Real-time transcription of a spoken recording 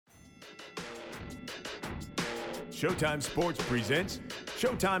Showtime Sports presents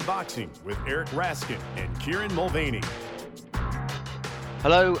Showtime Boxing with Eric Raskin and Kieran Mulvaney.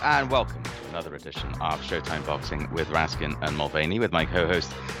 Hello and welcome to another edition of Showtime Boxing with Raskin and Mulvaney with my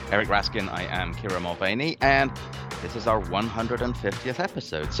co-host Eric Raskin. I am Kieran Mulvaney and this is our 150th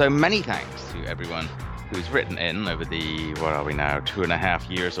episode. So many thanks to everyone who's written in over the, 2.5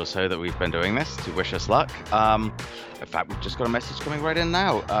 years or so that we've been doing this to wish us luck. In fact, we've just got a message coming right in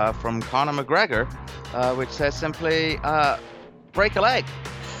now from Conor McGregor, which says simply, break a leg.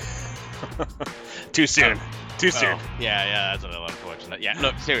 Too soon. Too soon. Yeah, that's a little unfortunate. Yeah,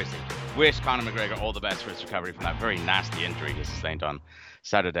 look, seriously, wish Conor McGregor all the best for his recovery from that very nasty injury he sustained on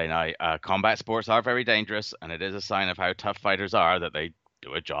Saturday night. Combat sports are very dangerous, and it is a sign of how tough fighters are that they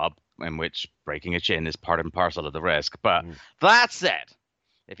do a job in which breaking a chin is part and parcel of the risk. But that said,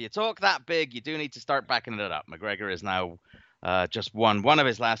 if you talk that big, you do need to start backing it up. McGregor is now just won one of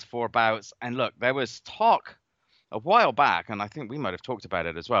his last 4 bouts. And look, there was talk a while back, and I think we might have talked about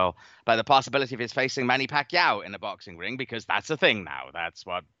it as well, about the possibility of his facing Manny Pacquiao in a boxing ring, because that's a thing now. That's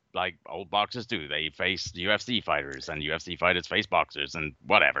what old boxers do. They face UFC fighters, and UFC fighters face boxers and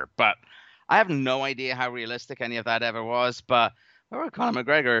whatever. But I have no idea how realistic any of that ever was. But Conor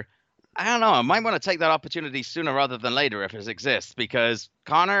McGregor, I don't know. I might want to take that opportunity sooner rather than later if it exists, because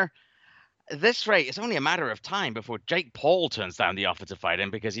Conor, at this rate, it's only a matter of time before Jake Paul turns down the offer to fight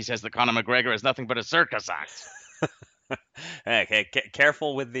him because he says that Conor McGregor is nothing but a circus act. Okay,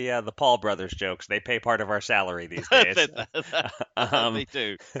 careful with the Paul brothers jokes. They pay part of our salary these days. They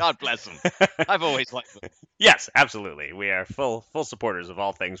do. God bless them. I've always liked them. Yes, absolutely. We are full supporters of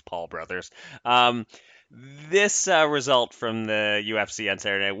all things Paul brothers. This result from the UFC on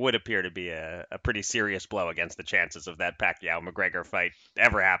Saturday night would appear to be a pretty serious blow against the chances of that Pacquiao-McGregor fight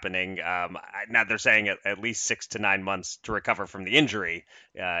ever happening. Now they're saying at least 6 to 9 months to recover from the injury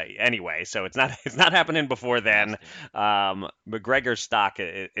anyway, so it's not happening before then. McGregor's stock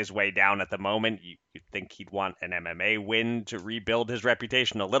is way down at the moment. You'd think he'd want an MMA win to rebuild his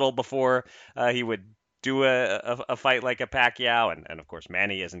reputation a little before he would do a fight like a Pacquiao, and of course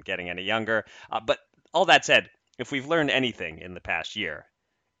Manny isn't getting any younger. But all that said, if we've learned anything in the past year,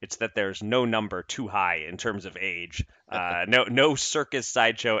 it's that there's no number too high in terms of age. No circus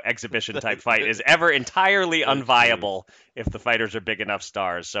sideshow exhibition type fight is ever entirely unviable if the fighters are big enough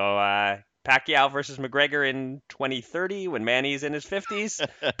stars. So Pacquiao versus McGregor in 2030 when Manny's in his 50s,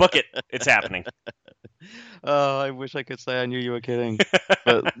 book it. It's happening. Oh, I wish I could say I knew you were kidding,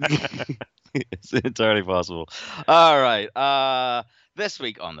 but it's entirely possible. All right. This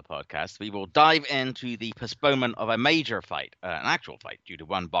week on the podcast, we will dive into the postponement of a major fight, an actual fight, due to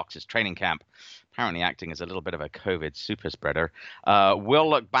one boxer's training camp, apparently acting as a little bit of a COVID super spreader. We'll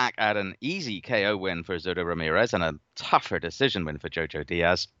look back at an easy KO win for Zurdo Ramirez and a tougher decision win for Jojo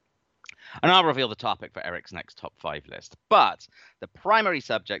Diaz. And I'll reveal the topic for Eric's next top 5 list. But the primary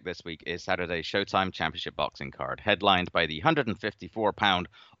subject this week is Saturday's Showtime Championship boxing card, headlined by the 154-pound,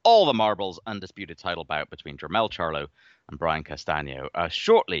 all the marbles, undisputed title bout between Jermell Charlo and Brian Castano.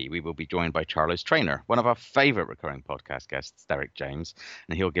 Shortly, we will be joined by Charlo's trainer, one of our favorite recurring podcast guests, Derek James,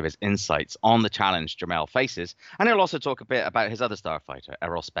 and he'll give his insights on the challenge Jermell faces, and he'll also talk a bit about his other star fighter,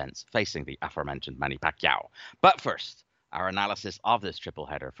 Errol Spence, facing the aforementioned Manny Pacquiao. But first, our analysis of this triple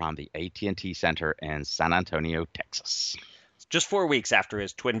header from the AT&T Center in San Antonio, Texas. Just 4 weeks after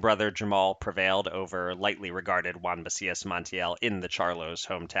his twin brother Jermall prevailed over lightly regarded Juan Macias Montiel in the Charlo's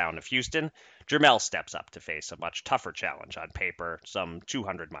hometown of Houston, Jermell steps up to face a much tougher challenge on paper, some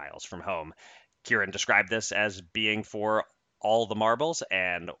 200 miles from home. Kieran described this as being for all the marbles,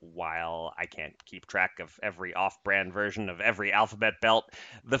 and while I can't keep track of every off-brand version of every alphabet belt,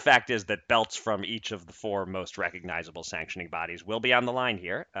 the fact is that belts from each of the 4 most recognizable sanctioning bodies will be on the line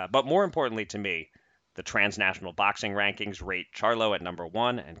here. But more importantly to me, the transnational boxing rankings rate Charlo at number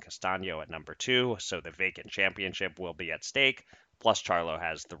 1 and Castano at number 2, so the vacant championship will be at stake. Plus, Charlo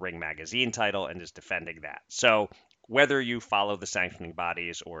has the Ring Magazine title and is defending that. So whether you follow the sanctioning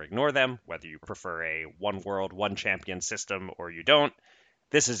bodies or ignore them, whether you prefer a one world, one champion system or you don't,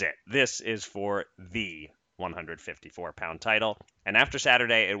 this is it. This is for the 154-pound title. And after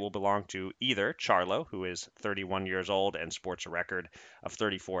Saturday, it will belong to either Charlo, who is 31 years old and sports a record of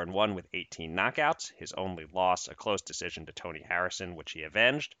 34-1 with 18 knockouts, his only loss a close decision to Tony Harrison, which he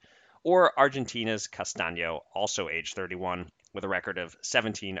avenged, or Argentina's Castano, also age 31, with a record of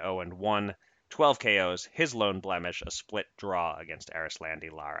 17-0-1, 12 KOs, his lone blemish, a split draw against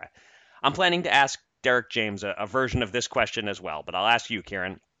Arislandi Lara. I'm planning to ask Derek James a version of this question as well, but I'll ask you,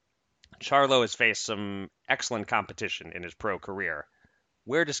 Kieran. Charlo has faced some excellent competition in his pro career.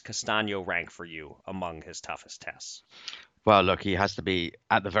 Where does Castano rank for you among his toughest tests? Well, look, he has to be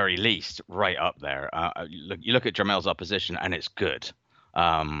at the very least right up there. You look at Jamel's opposition, and it's good.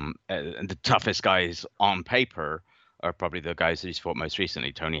 And the toughest guys on paper are probably the guys that he's fought most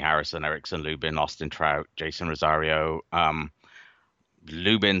recently: Tony Harrison, Erickson Lubin, Austin Trout, Jason Rosario.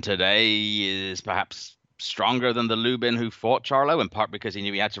 Lubin today is perhaps stronger than the Lubin who fought Charlo, in part because he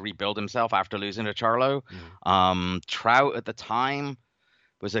knew he had to rebuild himself after losing to Charlo. Trout at the time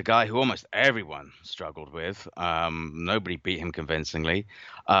was a guy who almost everyone struggled with. Nobody beat him convincingly.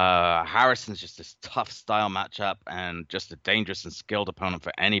 Harrison's just this tough style matchup and just a dangerous and skilled opponent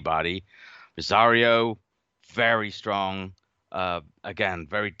for anybody. Rosario, very strong. Again,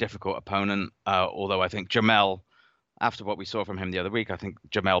 very difficult opponent. Although I think Jamel, after what we saw from him the other week, I think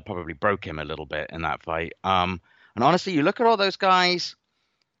Jamel probably broke him a little bit in that fight. And honestly, you look at all those guys,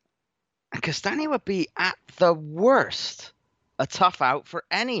 and Castagna would be at the worst a tough out for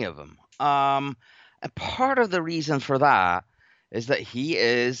any of them. And part of the reason for that is that he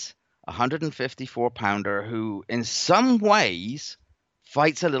is a 154 pounder who, in some ways,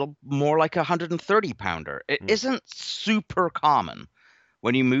 fights a little more like a 130 pounder. It isn't super common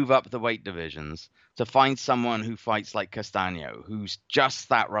when you move up the weight divisions to find someone who fights like Castagno, who's just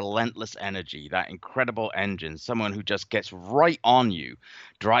that relentless energy, that incredible engine, someone who just gets right on you,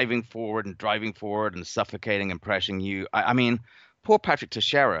 driving forward and suffocating and pressuring you. I mean, poor Patrick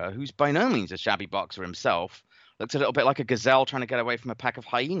Teixeira, who's by no means a shabby boxer himself, looks a little bit like a gazelle trying to get away from a pack of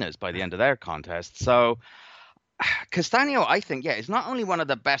hyenas by the end of their contest. So Castagno, I think, is not only one of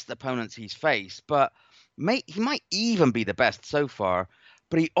the best opponents he's faced, but he might even be the best so far.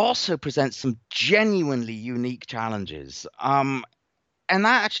 But he also presents some genuinely unique challenges. And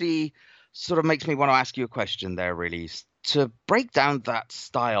that actually sort of makes me want to ask you a question there, really, to break down that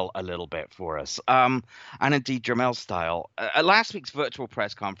style a little bit for us. And indeed, Jamel's style. At last week's virtual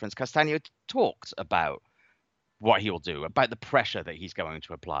press conference, Castagno talked about what he'll do, about the pressure that he's going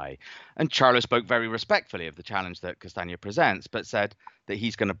to apply. And Charlo spoke very respectfully of the challenge that Castagno presents, but said that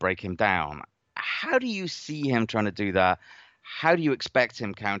he's going to break him down. How do you see him trying to do that? How do you expect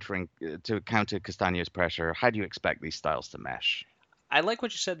him to counter Castagno's pressure? How do you expect these styles to mesh? I like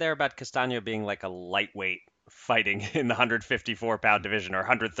what you said there about Castagno being like a lightweight fighting in the 154-pound division, or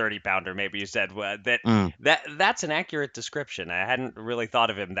 130-pounder, maybe you said. That's an accurate description. I hadn't really thought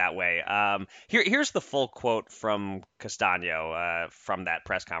of him that way. Here's the full quote from Castagno from that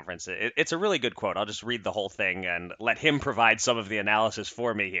press conference. It's a really good quote. I'll just read the whole thing and let him provide some of the analysis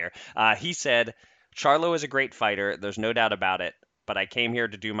for me here. He said, "Charlo is a great fighter. There's no doubt about it. But I came here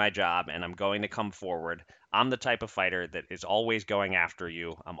to do my job, and I'm going to come forward. I'm the type of fighter that is always going after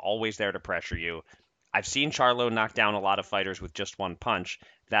you. I'm always there to pressure you. I've seen Charlo knock down a lot of fighters with just one punch.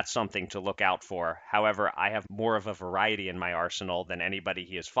 That's something to look out for. However, I have more of a variety in my arsenal than anybody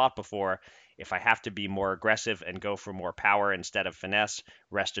he has fought before. If I have to be more aggressive and go for more power instead of finesse,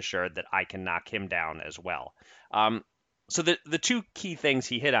 rest assured that I can knock him down as well." So the two key things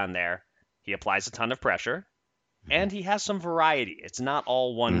he hit on there, he applies a ton of pressure, and he has some variety. It's not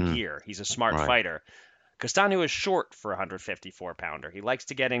all one gear. He's a smart fighter. Castagno is short for a 154-pounder. He likes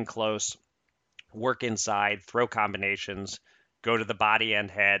to get in close, work inside, throw combinations, go to the body and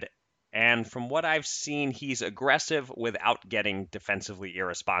head. And from what I've seen, he's aggressive without getting defensively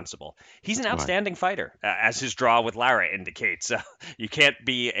irresponsible. He's an outstanding fighter, as his draw with Lara indicates. You can't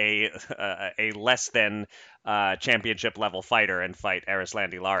be a less than championship level fighter and fight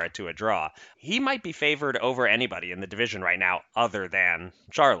Erislandy Lara to a draw. He might be favored over anybody in the division right now other than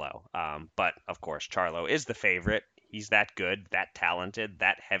Charlo. But of course, Charlo is the favorite. He's that good, that talented,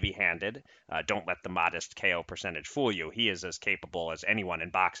 that heavy-handed. Don't let the modest KO percentage fool you. He is as capable as anyone in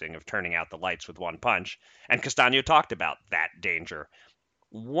boxing of turning out the lights with one punch. And Castagno talked about that danger.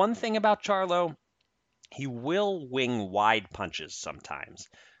 One thing about Charlo, he will wing wide punches sometimes.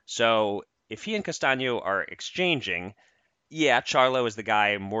 So if he and Castagno are exchanging, Charlo is the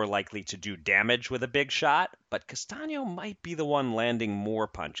guy more likely to do damage with a big shot, but Castagno might be the one landing more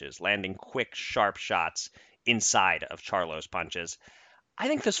punches, landing quick, sharp shots inside of Charlo's punches. I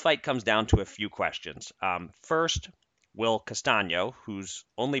think this fight comes down to a few questions. First, will Castagno, who's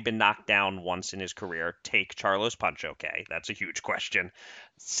only been knocked down once in his career, take Charlo's punch okay? That's a huge question.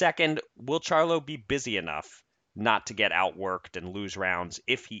 Second, will Charlo be busy enough not to get outworked and lose rounds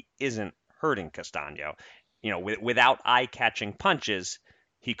if he isn't hurting Castagno? Without eye-catching punches,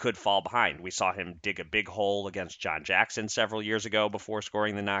 he could fall behind. We saw him dig a big hole against John Jackson several years ago before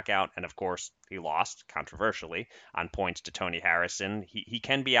scoring the knockout, and of course, he lost, controversially, on points to Tony Harrison. He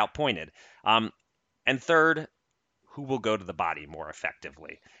can be outpointed. And third, who will go to the body more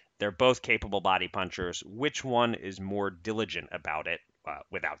effectively? They're both capable body punchers. Which one is more diligent about it?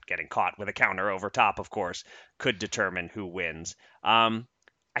 without getting caught with a counter over top, of course, could determine who wins.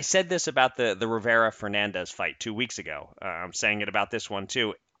 I said this about the Rivera-Fernandez fight 2 weeks ago. I'm saying it about this one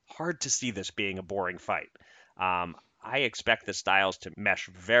too. Hard to see this being a boring fight. I expect the styles to mesh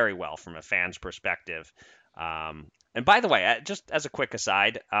very well from a fan's perspective. And by the way, just as a quick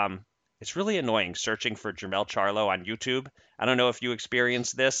aside, it's really annoying searching for Jermell Charlo on YouTube. I don't know if you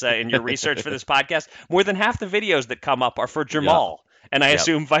experienced this in your research for this podcast. More than half the videos that come up are for Jermall. Yep. And I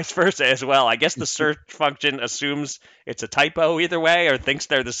assume vice versa as well. I guess the search function assumes it's a typo either way or thinks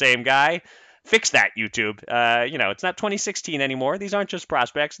they're the same guy. Fix that, YouTube. It's not 2016 anymore. These aren't just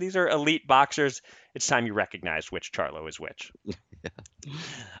prospects. These are elite boxers. It's time you recognize which Charlo is which.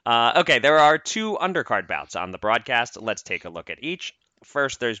 Okay, there are 2 undercard bouts on the broadcast. Let's take a look at each.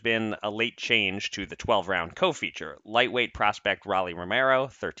 First, there's been a late change to the 12-round co-feature. Lightweight prospect Rolly Romero,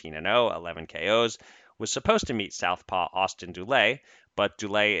 13-0, 11 KOs, was supposed to meet southpaw Austin Dulé, but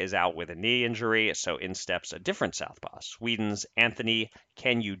Dulé is out with a knee injury, so in steps a different southpaw, Sweden's Anthony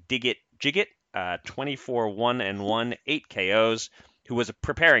Can You Dig It Jiggit, 24-1-1, 8 KOs, who was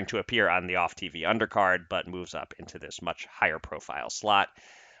preparing to appear on the off-TV undercard, but moves up into this much higher profile slot.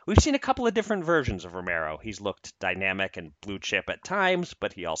 We've seen a couple of different versions of Romero. He's looked dynamic and blue chip at times,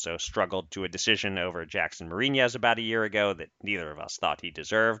 but he also struggled to a decision over Jackson Mariñez about a year ago that neither of us thought he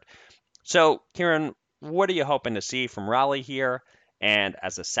deserved. So, Kieran, what are you hoping to see from Rolly here? And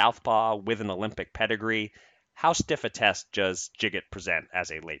as a southpaw with an Olympic pedigree, how stiff a test does Jiggit present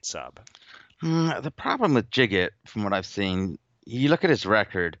as a late sub? The problem with Jiggit, from what I've seen, you look at his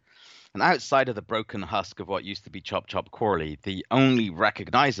record, and outside of the broken husk of what used to be Chop Chop Corley, the only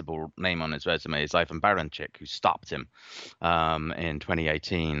recognizable name on his resume is Ivan Baranchyk, who stopped him in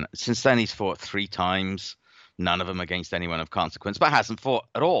 2018. Since then, he's fought 3 times, none of them against anyone of consequence, but hasn't fought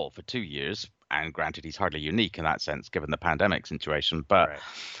at all for 2 years. And granted, he's hardly unique in that sense, given the pandemic situation. But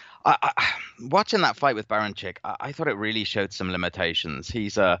right. Watching that fight with Baranchyk, I thought it really showed some limitations.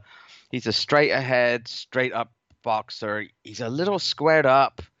 He's a straight ahead, straight up boxer. He's a little squared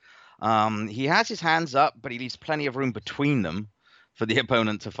up. He has his hands up, but he leaves plenty of room between them for the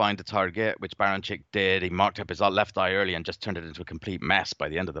opponent to find a target, which Baranchyk did. He marked up his left eye early and just turned it into a complete mess by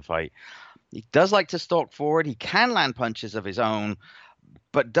the end of the fight. He does like to stalk forward. He can land punches of his own,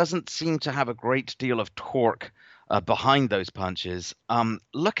 but doesn't seem to have a great deal of torque behind those punches.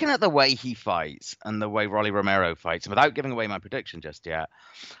 Looking at the way he fights and the way Rolly Romero fights, without giving away my prediction just yet,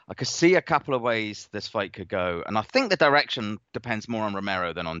 I could see a couple of ways this fight could go. And I think the direction depends more on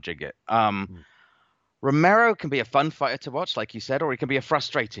Romero than on Jiggit. Romero can be a fun fighter to watch, like you said, or he can be a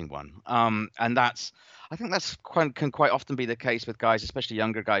frustrating one. And I think that's can quite often be the case with guys, especially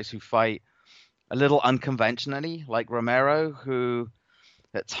younger guys who fight a little unconventionally, like Romero, who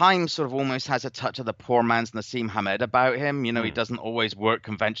at times sort of almost has a touch of the poor man's Nassim Hamed about him. You know, he doesn't always work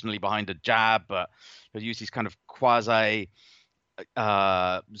conventionally behind a jab, but he'll use these kind of quasi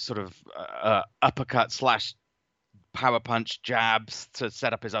uppercut / power punch jabs to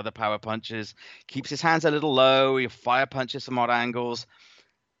set up his other power punches. Keeps his hands a little low. He'll fire punches from odd angles.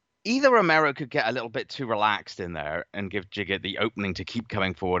 Either Romero could get a little bit too relaxed in there and give Jiggit the opening to keep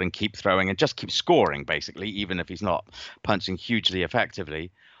coming forward and keep throwing and just keep scoring, basically, even if he's not punching hugely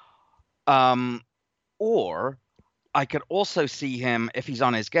effectively. Or I could also see him, if he's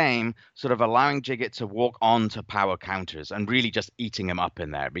on his game, sort of allowing Jiggit to walk on to power counters and really just eating him up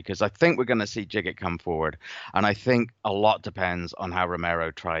in there, because I think we're going to see Jiggit come forward. And I think a lot depends on how Romero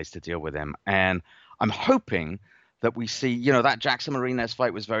tries to deal with him. And I'm hoping that we see, that Jackson Mariñez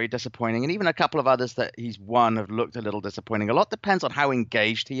fight was very disappointing. And even a couple of others that he's won have looked a little disappointing. A lot depends on how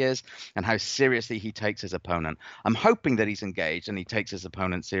engaged he is and how seriously he takes his opponent. I'm hoping that he's engaged and he takes his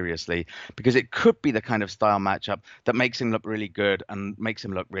opponent seriously, because it could be the kind of style matchup that makes him look really good and makes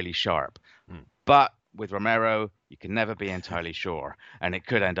him look really sharp. But with Romero, you can never be entirely sure, and it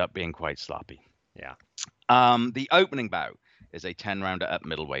could end up being quite sloppy. Yeah. The opening bout is a 10-rounder at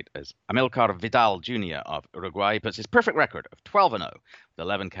middleweight as Amilcar Vidal Jr. of Uruguay puts his perfect record of 12-0 with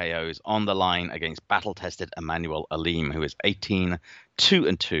 11 KOs on the line against battle-tested Emmanuel Alim, who is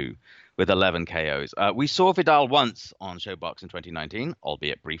 18-2-2 with 11 KOs. We saw Vidal once on ShoBox in 2019,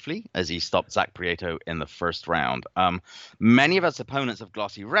 albeit briefly, as he stopped Zach Prieto in the first round. Many of us opponents have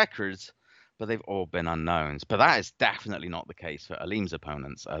glossy records, but they've all been unknowns. But that is definitely not the case for Alim's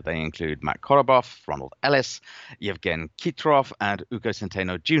opponents. They include Matt Korobov, Ronald Ellis, Yevgen Kitrov, and Hugo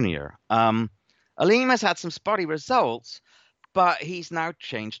Centeno Jr. Alim has had some spotty results, but he's now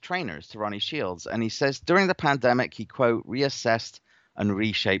changed trainers to Ronnie Shields. And he says during the pandemic, he, quote, reassessed and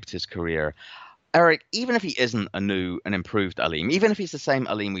reshaped his career. Eric, even if he isn't a new and improved Alim, even if he's the same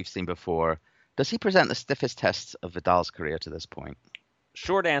Alim we've seen before, does he present the stiffest tests of Vidal's career to this point?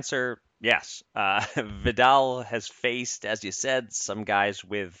 Short answer, yes. Vidal has faced, as you said, some guys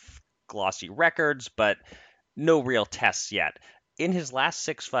with glossy records, but no real tests yet. In his last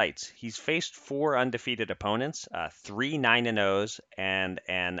 6 fights, he's faced 4 undefeated opponents, 3 9-0s and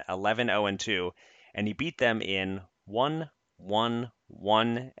an 11-0-2, and he beat them in 1, 1,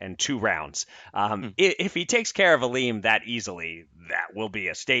 1, and 2 rounds. If he takes care of Aleem that easily, that will be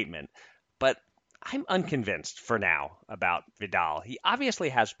a statement. But I'm unconvinced for now about Vidal. He obviously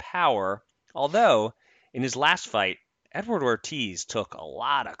has power, although in his last fight, Edward Ortiz took a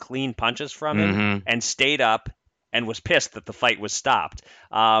lot of clean punches from him and stayed up and was pissed that the fight was stopped.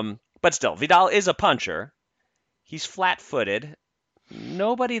 But still, Vidal is a puncher. He's flat-footed.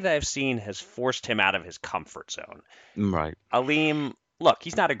 Nobody that I've seen has forced him out of his comfort zone. Right. Aleem, look,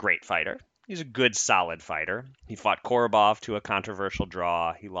 he's not a great fighter. He's a good, solid fighter. He fought Korobov to a controversial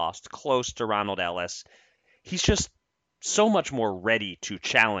draw. He lost close to Ronald Ellis. He's just so much more ready to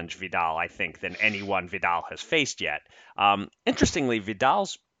challenge Vidal, I think, than anyone Vidal has faced yet. Interestingly,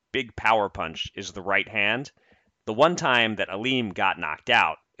 Vidal's big power punch is the right hand. The one time that Aleem got knocked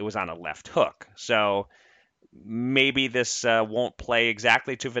out, it was on a left hook. So maybe this won't play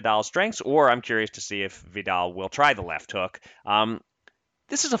exactly to Vidal's strengths, or I'm curious to see if Vidal will try the left hook.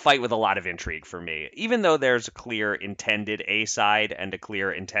 This is a fight with a lot of intrigue for me. Even though there's a clear intended A side and a clear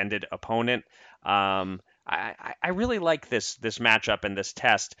intended opponent, I really like this matchup and this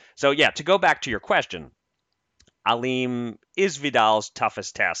test. So yeah, to go back to your question, Aleem is Vidal's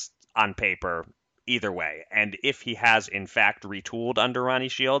toughest test on paper either way. And if he has in fact retooled under Ronnie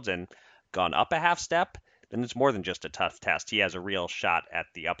Shields and gone up a half step, then it's more than just a tough test. He has a real shot at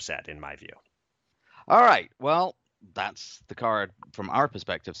the upset in my view. All right. Well, that's the card from our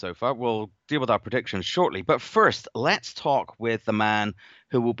perspective so far. We'll deal with our predictions shortly. But first, let's talk with the man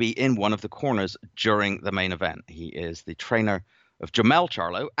who will be in one of the corners during the main event. He is the trainer of Jermell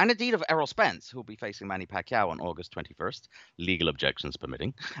Charlo and indeed of Errol Spence, who will be facing Manny Pacquiao on August 21st, legal objections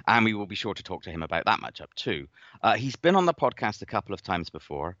permitting. And we will be sure to talk to him about that matchup too. He's been on the podcast a couple of times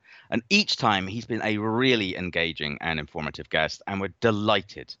before, and each time he's been a really engaging and informative guest, and we're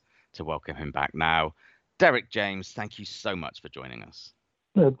delighted to welcome him back now. Derek James, thank you so much for joining us.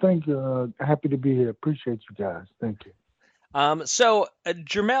 Yeah, thank you. Happy to be here. Appreciate you guys. Thank you.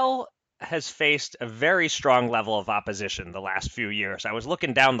 Jermell has faced a very strong level of opposition the last few years. I was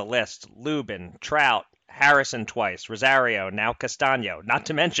looking down the list: Lubin, Trout, Harrison twice, Rosario, now Castaño. Not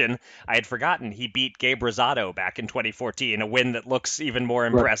to mention, I had forgotten he beat Gabe Rosado back in 2014, a win that looks even more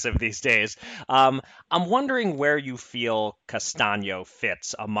impressive these days. I'm wondering where you feel Castaño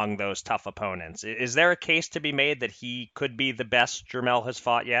fits among those tough opponents. Is there a case to be made that he could be the best Jermell has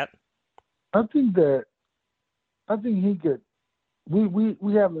fought yet? I think he could.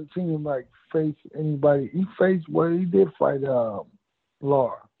 We haven't seen him face anybody. He did fight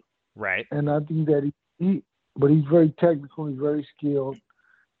Lara. Right. And I think that but he's very technical, he's very skilled,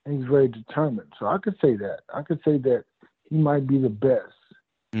 and he's very determined. So I could say that. I could say that he might be the best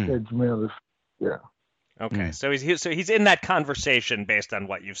that Jermell is. Yeah. Okay. So he's in that conversation based on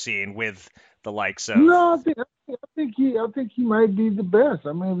what you've seen with the likes of. No, I think he might be the best.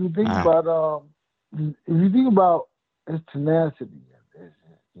 I mean, if you think about his tenacity,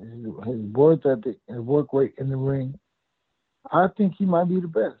 his work ethic, his work rate in the ring, I think he might be the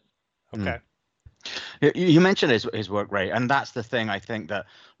best. Okay. You mentioned his work rate, and that's the thing I think that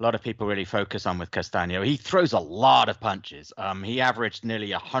a lot of people really focus on with Castaño. He throws a lot of punches. He averaged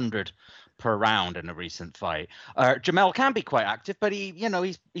nearly 100 per round in a recent fight. Jermell can be quite active, but he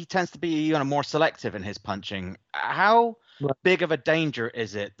tends to be more selective in his punching. How big of a danger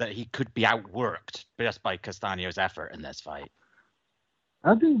is it that he could be outworked just by Castaño's effort in this fight?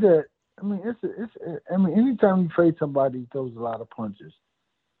 I think that anytime you face somebody who throws a lot of punches,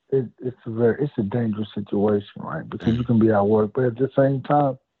 it's a dangerous situation, right? Because you can be outworked, but at the same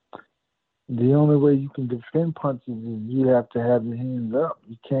time, the only way you can defend punches is you have to have your hands up.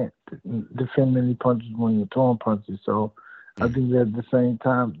 You can't defend any punches when you're throwing punches. So I think that at the same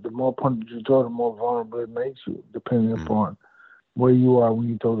time, the more punches you throw, the more vulnerable it makes you, depending upon where you are when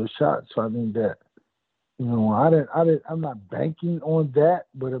you throw the shot. So I think that, I'm not banking on that,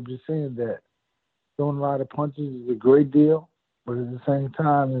 but I'm just saying that throwing a lot of punches is a great deal. But at the same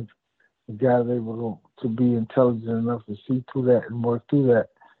time, if the guy's able to be intelligent enough to see through that and work through that,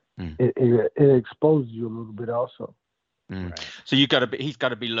 it exposes you a little bit also. Right. So he's got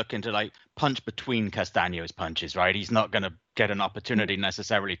to be looking to punch between Castaño's punches, right? He's not going to get an opportunity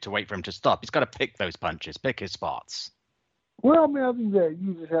necessarily to wait for him to stop. He's got to pick those punches, pick his spots. Well, I think that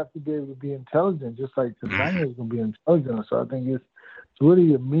you just have to be able to be intelligent, just like Castaño is going to be intelligent. So I think it's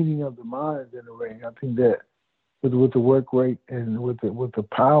really a meeting of the minds in the ring. I think that with the work rate and with the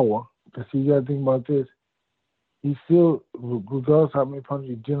power. Because you got to think about this. He still, regardless how many punches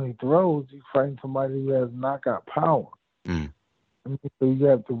he generally throws, he's fighting somebody who has knockout power. Mm. I mean, so you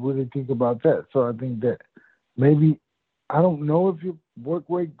have to really think about that. So I think that maybe, I don't know if your work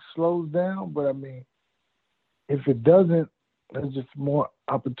rate slows down, but I mean, if it doesn't, there's just more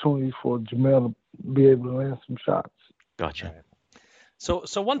opportunities for Jermell to be able to land some shots. Gotcha. Right.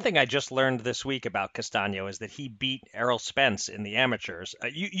 So one thing I just learned this week about Castano is that he beat Errol Spence in the amateurs.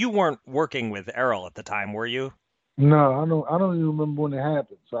 You weren't working with Errol at the time, were you? No, I don't even remember when it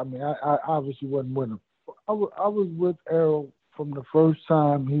happened. So I mean, I obviously wasn't with him. I was with Errol from the first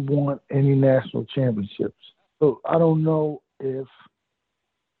time he won any national championships. So I don't know when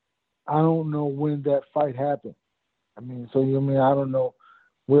that fight happened. I mean, so I mean, I don't know.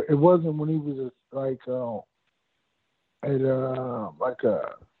 It wasn't when he was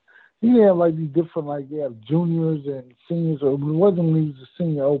he had like these different, like they have juniors and seniors, or it wasn't when he was a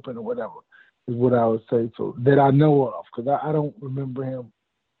senior open or whatever, is what I would say. So that I know of, because I don't remember him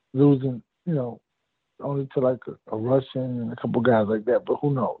losing, only to like a Russian and a couple guys like that, but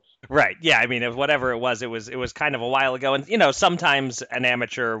who knows? Right. Yeah. I mean, whatever it was kind of a while ago. And, sometimes an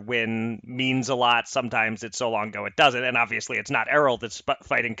amateur win means a lot. Sometimes it's so long ago it doesn't. And obviously it's not Errol that's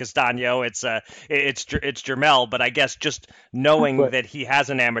fighting Castano. It's Jermell. But I guess just knowing that he has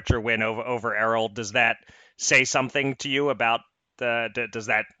an amateur win over Errol, does that say something to you about does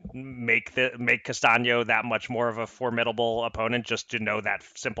that make Castano that much more of a formidable opponent, just to know that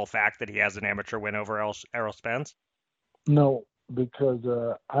simple fact that he has an amateur win over Errol Spence? No. Because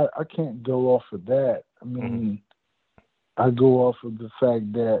I can't go off of that. I mean, I go off of the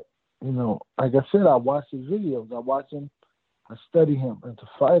fact that, like I said, I watch his videos. I watch him. I study him as a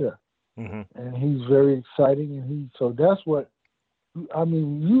fighter. And he's very exciting. And so that's what, I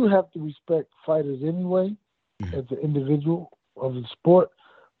mean, you have to respect fighters anyway as an individual of the sport.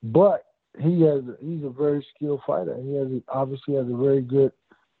 But he's a very skilled fighter. He obviously has a very good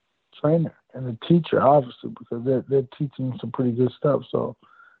trainer and a teacher, obviously, because they're teaching him some pretty good stuff. So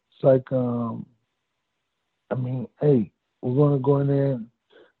it's like, I mean, hey, we're going to go in there and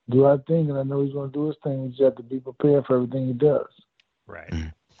do our thing, and I know he's going to do his thing. We just have to be prepared for everything he does. Right.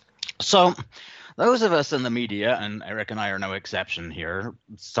 So those of us in the media, and Eric and I are no exception here,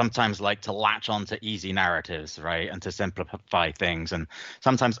 sometimes like to latch onto easy narratives, right, and to simplify things and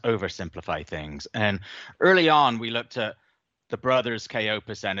sometimes oversimplify things. And early on, we looked at the brothers' KO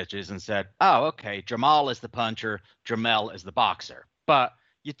percentages and said, oh, okay, Jamal is the puncher, Jermell is the boxer. But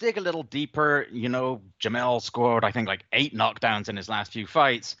you dig a little deeper, Jermell scored, I think, like 8 knockdowns in his last few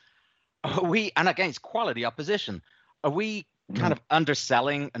fights. And against quality opposition, are we kind of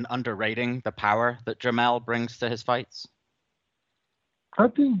underselling and underrating the power that Jermell brings to his fights? I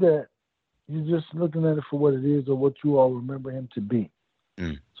think that you're just looking at it for what it is or what you all remember him to be.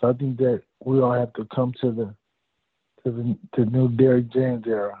 So I think that we all have to come to the new Derrick James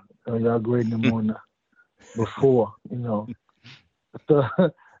era. Y'all grading him on before, So,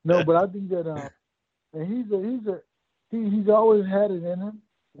 no, but I think that he's always had it in him.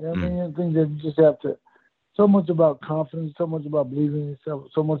 You know what I mean? I think that you just have to, so much about confidence, so much about believing in yourself,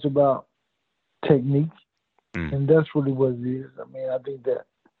 so much about technique, and that's really what it is. I mean, I think that,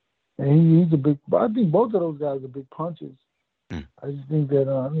 and he's a big. I think both of those guys are big punches. I just think that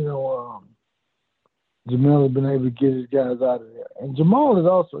Jermell has been able to get his guys out of there. And Jamal is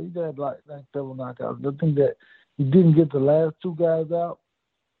also, he's had like several knockouts. I think that he didn't get the last 2 guys out,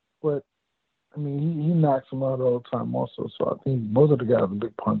 but, I mean, he knocks them out all the time also. So I think both of the guys are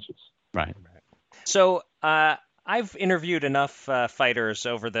big punches. Right. So I've interviewed enough fighters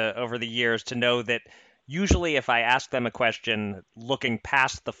over the years to know that usually if I ask them a question looking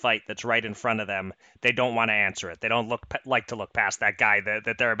past the fight that's right in front of them, they don't want to answer it. They don't like to look past that guy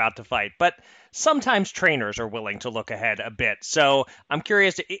that they're about to fight. But sometimes trainers are willing to look ahead a bit. So I'm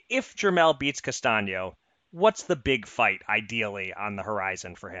curious, if Jermell beats Castano, what's the big fight ideally on the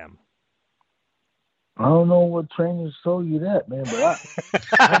horizon for him? I don't know what trainers told you that, man, but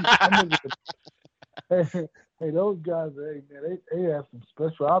hey, those guys, hey, man, they have some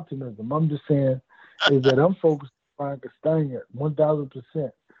special optimism. I'm just saying is that I'm focused on Castano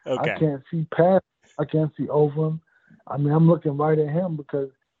 1,000%. Okay. I can't see past. I can't see over him. I mean, I'm looking right at him because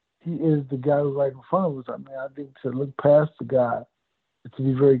he is the guy who's right in front of us. I mean, I think to look past the guy is to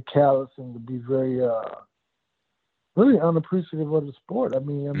be very callous and to be very, really unappreciative of the sport. I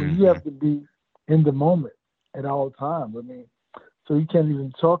mean, you have to be in the moment at all times. I mean, so you can't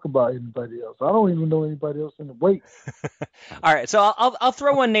even talk about anybody else. I don't even know anybody else in the weight. All right, so I'll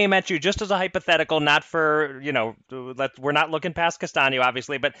throw one name at you just as a hypothetical, not for, we're not looking past Castano,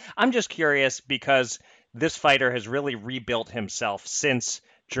 obviously, but I'm just curious because this fighter has really rebuilt himself since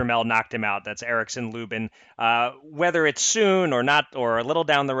Jermell knocked him out. That's Erickson Lubin. Whether it's soon or not, or a little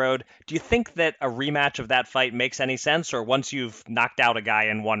down the road, do you think that a rematch of that fight makes any sense? Or once you've knocked out a guy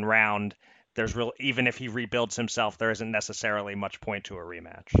in one round, even if he rebuilds himself, there isn't necessarily much point to a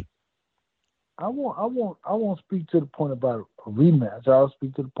rematch? I won't speak to the point about a rematch. I'll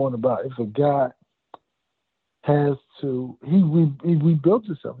speak to the point about if a guy has to, he rebuilt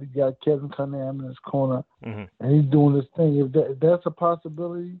himself. He got Kevin Cunningham in his corner, and he's doing this thing. If that's a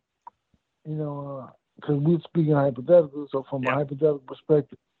possibility, because we're speaking hypothetically, so from a hypothetical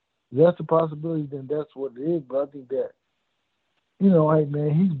perspective, if that's a possibility, then that's what it is. But I think that, hey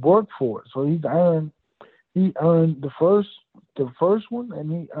man, he's worked for it, so he earned the first one,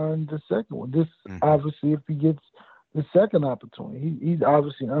 and he earned the second one. This obviously, if he gets the second opportunity, he's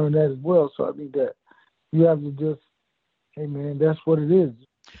obviously earned that as well. So I think that you have to just, hey man, that's what it is.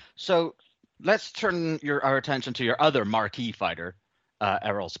 So let's turn our attention to your other marquee fighter,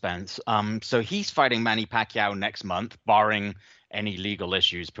 Errol Spence. So he's fighting Manny Pacquiao next month, barring any legal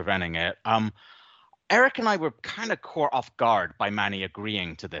issues preventing it. Eric and I were kind of caught off guard by Manny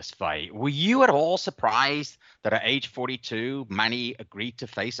agreeing to this fight. Were you at all surprised that at age 42, Manny agreed to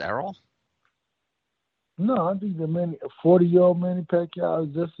face Errol? No, I think that a 40-year-old Manny Pacquiao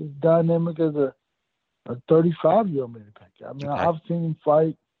is just as dynamic as a 35-year-old Manny Pacquiao. I mean, okay. I've seen him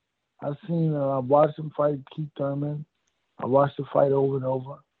fight. I've watched him fight Keith Thurman. I watched the fight over and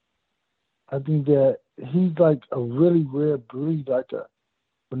over. I think that he's like a really rare breed, like a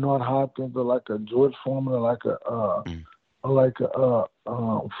Bernard Hopkins or like a George Foreman or like a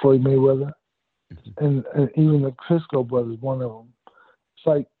Floyd Mayweather, and even the Klitschko brothers, one of them. It's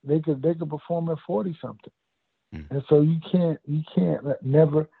like they could perform at 40-something, and so you can't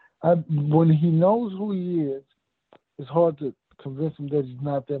never. When he knows who he is, it's hard to convince him that he's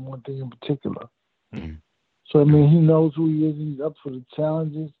not that one thing in particular. So I mean, he knows who he is. And he's up for the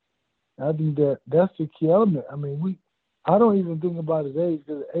challenges. And I think that's the key element. I mean, I don't even think about his age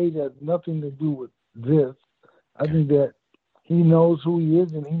because age has nothing to do with this. I think that he knows who he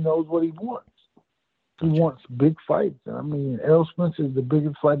is and he knows what he wants. He wants big fights. And I mean, Errol Spence is the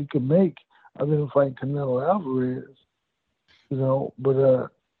biggest fight he could make other than fighting Canelo Alvarez. But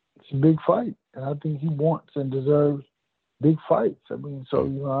it's a big fight. And I think he wants and deserves big fights. I mean, so,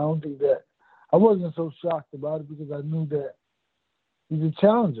 I don't think that – I wasn't so shocked about it because I knew that he's a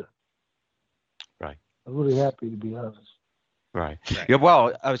challenger. Right. I'm really happy, to be honest. Right. Yeah,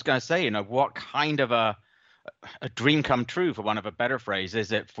 well, I was going to say, what kind of a dream come true, for one of a better phrase,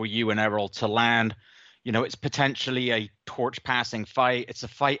 is it for you and Errol to land? It's potentially a torch-passing fight. It's a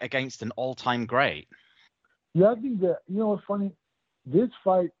fight against an all-time great. Yeah, I think that, what's funny? This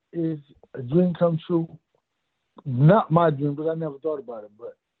fight is a dream come true. Not my dream, because I never thought about it.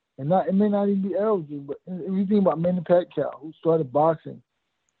 It may not even be Errol's dream, but if you think about Manny Pacquiao, who started boxing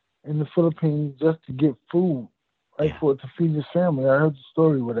in the Philippines just to get food, right, to feed his family. I heard the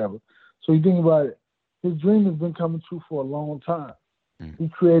story, whatever. So you think about it, his dream has been coming true for a long time. He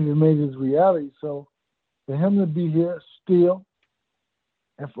created and made his reality. So for him to be here still,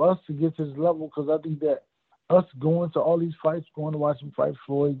 and for us to get to this level, because I think that us going to all these fights, going to watch him fight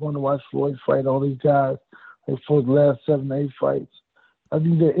Floyd, going to watch Floyd fight all these guys, for the last 7, 8 fights, I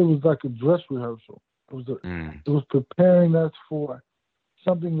think that it was like a dress rehearsal. It was preparing us for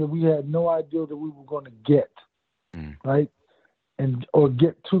something that we had no idea that we were going to get, right? Or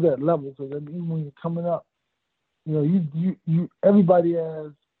get to that level. Because I mean, even when you're coming up, you everybody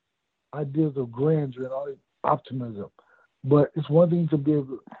has ideas of grandeur and all this optimism, but it's one thing to be able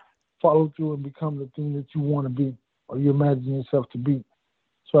to follow through and become the thing that you want to be or you imagine yourself to be.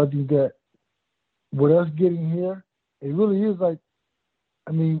 So I think that with us getting here, it really is like,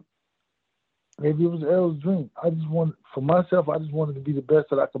 I mean, maybe it was Errol's dream. For myself, I just wanted to be the best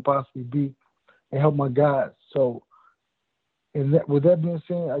that I could possibly be and help my guys. So, with that being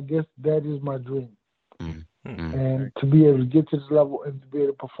said, I guess that is my dream. And to be able to get to this level and to be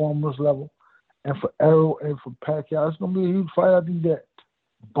able to perform this level, and for Errol and for Pacquiao, it's going to be a huge fight. I think that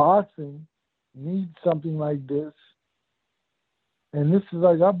boxing needs something like this. And this is,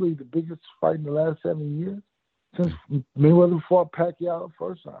 like, I believe, the biggest fight in the last 7 years since Mayweather fought Pacquiao the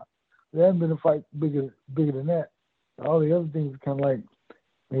first time. There hasn't been a fight bigger than that. All the other things are kind of like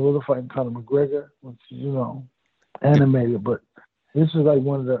Mayweather fighting Conor McGregor, which is, animated. But this is like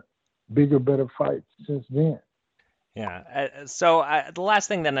one of the bigger, better fights since then. Yeah. So the last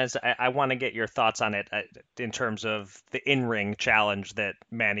thing then is I want to get your thoughts on it in terms of the in-ring challenge that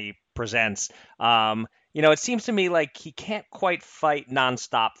Manny presents. It seems to me like he can't quite fight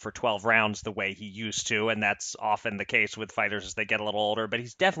nonstop for 12 rounds the way he used to, and that's often the case with fighters as they get a little older, but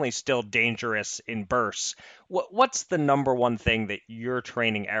he's definitely still dangerous in bursts. What's the number one thing that you're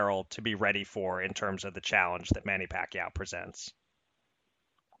training Errol to be ready for in terms of the challenge that Manny Pacquiao presents?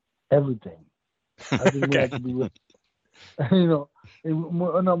 Everything. I think we have to be ready.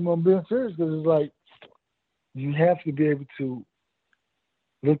 And I'm being serious because it's like you have to be able to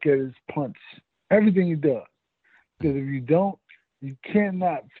look at his punch, everything he does. Because if you don't, you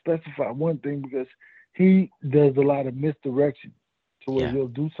cannot specify one thing because he does a lot of misdirection to where he'll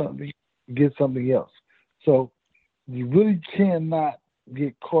do something, get something else. So you really cannot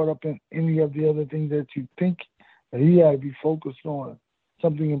get caught up in any of the other things that you think. And you got to be focused on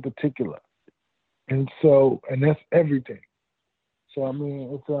something in particular. And that's everything. So I mean,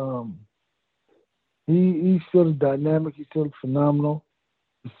 it's he's still dynamic. He's still phenomenal.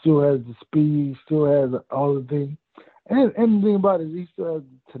 He still has the speed. He still has all the things. And the thing about it is he still has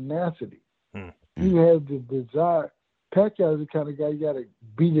the tenacity. Mm-hmm. He has the desire. Pacquiao is the kind of guy you got to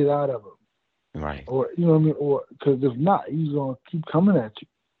beat it out of him. Right. Or, you know what I mean? Or, because if not, he's going to keep coming at you.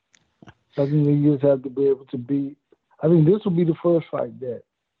 So I think you just have to be able to be. I think this will be the first fight that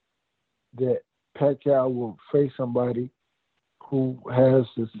Pacquiao will face somebody who has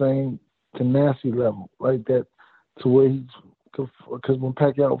the same tenacity level like that, to where he's, because when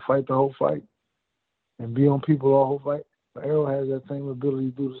Pacquiao will fight the whole fight and be on people all whole fight, Errol has that same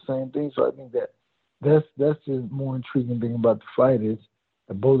ability to do the same thing. So I think that's the more intriguing thing about the fight is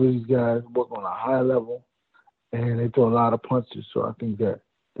that both of these guys work on a high level and they throw a lot of punches. So I think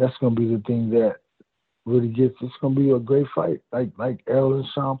that's going to be the thing that really gets. It's going to be a great fight, like Errol and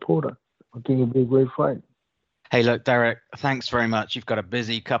Sean Porter. I think it'll be a great fight. Hey, look, Derek, thanks very much. You've got a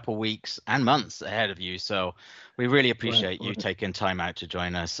busy couple weeks and months ahead of you, so we really appreciate you taking time out to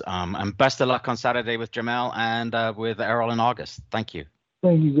join us. And best of luck on Saturday with Jermell and with Errol in August. Thank you.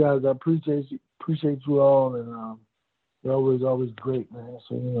 Thank you, guys. I appreciate you all, and you're always great, man.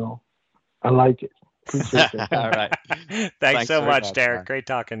 So, I like it. Appreciate it. All right. Thanks so much, Derek. Man. Great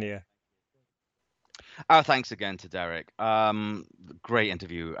talking to you. Oh, thanks again to Derek. Great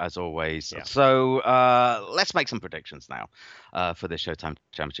interview as always. Yeah. So let's make some predictions now for this Showtime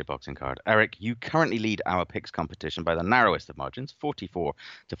Championship boxing card. Eric, you currently lead our picks competition by the narrowest of margins,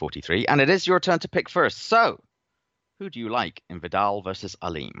 44-43, and it is your turn to pick first. So, who do you like in Vidal versus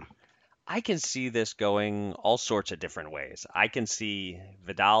Aleem? I can see this going all sorts of different ways. I can see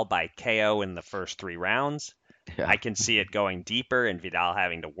Vidal by KO in the first 3 rounds. Yeah. I can see it going deeper and Vidal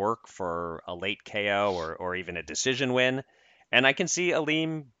having to work for a late KO or even a decision win. And I can see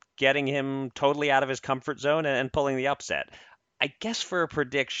Aleem getting him totally out of his comfort zone and pulling the upset. I guess for a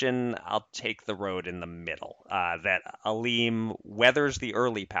prediction, I'll take the road in the middle, that Aleem weathers the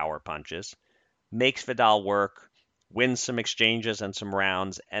early power punches, makes Vidal work, wins some exchanges and some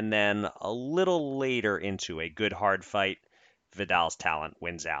rounds, and then a little later into a good hard fight, Vidal's talent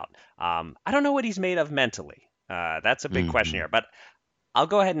wins out. I don't know what he's made of mentally. That's a big question here, but I'll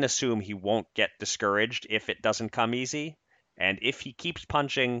go ahead and assume he won't get discouraged if it doesn't come easy. And if he keeps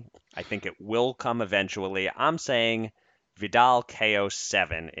punching, I think it will come eventually. I'm saying Vidal KO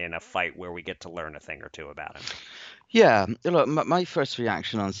 7 in a fight where we get to learn a thing or two about him. Yeah, look, my first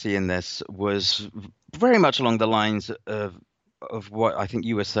reaction on seeing this was very much along the lines of what I think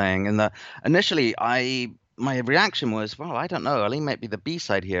you were saying. And that initially, my reaction was, well, I don't know. Aleem might be the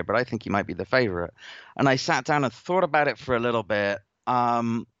B-side here, but I think he might be the favorite. And I sat down and thought about it for a little bit.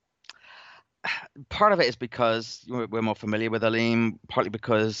 Part of it is because we're more familiar with Aleem, partly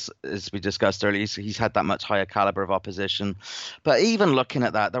because, as we discussed earlier, he's had that much higher caliber of opposition. But even looking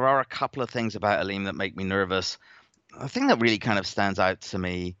at that, there are a couple of things about Aleem that make me nervous. The thing that really kind of stands out to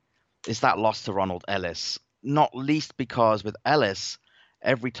me is that loss to Ronald Ellis, not least because with Ellis,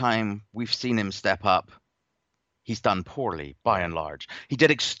 every time we've seen him step up, he's done poorly by and large.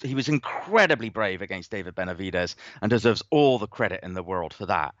 He was incredibly brave against David Benavidez and deserves all the credit in the world for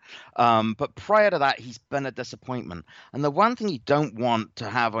that. But prior to that, he's been a disappointment. And the one thing you don't want to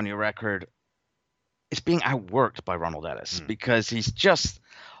have on your record is being outworked by Ronald Ellis because he's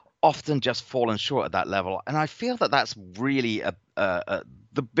often just fallen short at that level. And I feel that that's really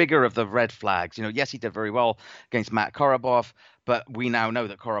the bigger of the red flags. Yes, he did very well against Matt Korobov, but we now know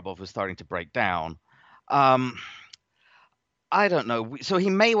that Korobov was starting to break down. I don't know. So he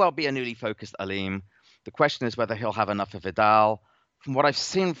may well be a newly focused Aleem. The question is whether he'll have enough of Vidal. From what I've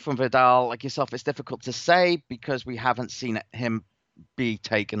seen from Vidal, like yourself, it's difficult to say because we haven't seen him be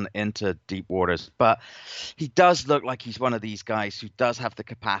taken into deep waters. But he does look like he's one of these guys who does have the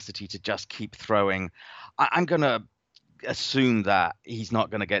capacity to just keep throwing. I'm going to assume that he's not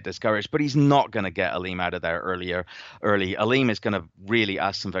going to get discouraged, but he's not going to get Aleem out of there early. Aleem is going to really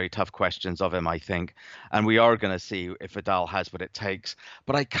ask some very tough questions of him, I think, and we are going to see if Vidal has what it takes.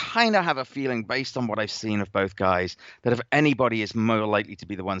 But I kind of have a feeling, based on what I've seen of both guys, that if anybody is more likely to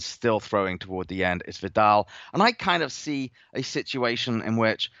be the one still throwing toward the end, it's Vidal. And I kind of see a situation in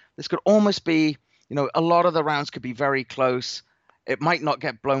which this could almost be, a lot of the rounds could be very close. It might not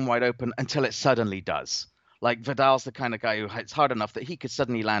get blown wide open until it suddenly does. Like Vidal's the kind of guy who hits hard enough that he could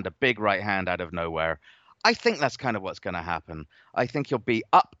suddenly land a big right hand out of nowhere. I think that's kind of what's going to happen. I think he'll be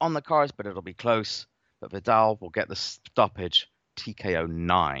up on the cards, but it'll be close. But Vidal will get the stoppage, TKO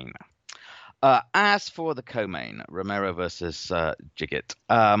 9. As for the co-main, Romero versus Jiggett,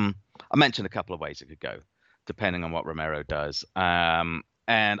 I mentioned a couple of ways it could go, depending on what Romero does. And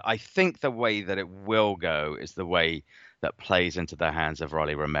I think the way that it will go is the way that plays into the hands of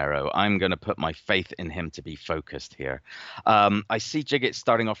Rolly Romero. I'm going to put my faith in him to be focused here. I see Jiggett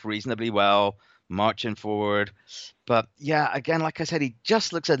starting off reasonably well, marching forward. But yeah, again, like I said, he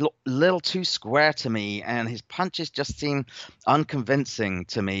just looks a little too square to me, and his punches just seem unconvincing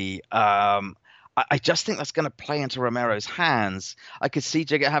to me. I just think that's going to play into Romero's hands. I could see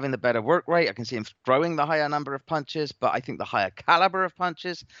Jiggett having the better work rate. I can see him throwing the higher number of punches, but I think the higher caliber of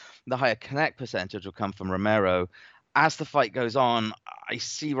punches, the higher connect percentage will come from Romero. As the fight goes on, I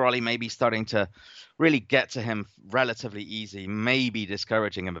see Rolly maybe starting to really get to him relatively easy, maybe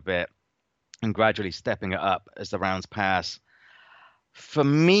discouraging him a bit and gradually stepping it up as the rounds pass. For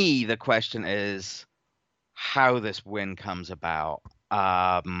me, the question is how this win comes about.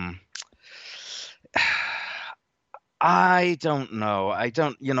 I don't know. I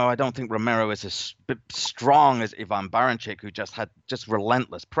don't think Romero is as strong as Ivan Baranchyk, who just had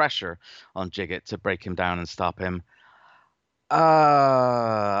relentless pressure on Jiggett to break him down and stop him.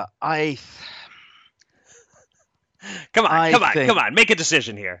 Come on, make a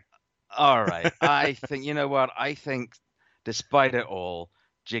decision here. All right. I think, you know what? I think despite it all,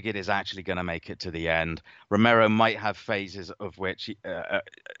 Jiggett is actually going to make it to the end. Romero might have phases of which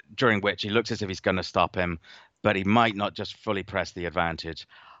during which he looks as if he's going to stop him, but he might not just fully press the advantage.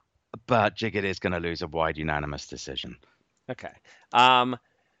 But Jiggett is going to lose a wide unanimous decision. Okay.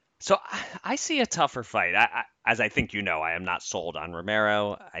 So I see a tougher fight. As I think I am not sold on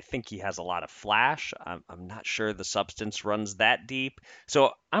Romero. I think he has a lot of flash. I'm not sure the substance runs that deep.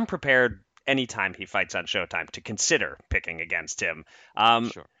 So I'm prepared anytime he fights on Showtime to consider picking against him.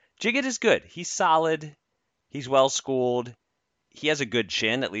 Sure. Jiggett is good. He's solid. He's well-schooled. He has a good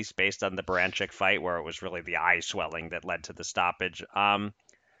chin, at least based on the Baranchyk fight, where it was really the eye swelling that led to the stoppage. I'm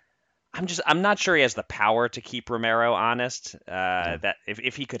not sure he has the power to keep Romero honest. That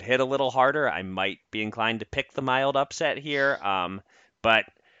if he could hit a little harder, I might be inclined to pick the mild upset here. But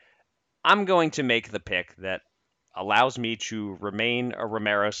I'm going to make the pick that allows me to remain a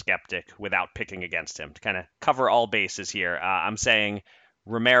Romero skeptic without picking against him, to kind of cover all bases here. I'm saying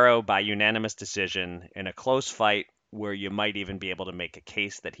Romero by unanimous decision in a close fight where you might even be able to make a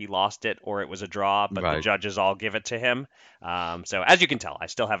case that he lost it or it was a draw, but the judges all give it to him. So as you can tell, I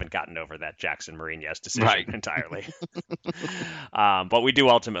still haven't gotten over that Jackson Mariñez decision entirely. But we do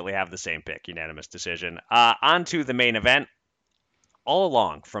ultimately have the same pick, unanimous decision. On to the main event. All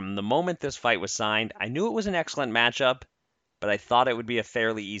along, from the moment this fight was signed, I knew it was an excellent matchup, but I thought it would be a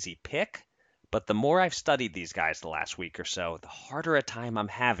fairly easy pick. But the more I've studied these guys the last week or so, the harder a time I'm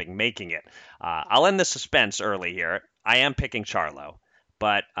having making it. I'll end the suspense early here. I am picking Charlo.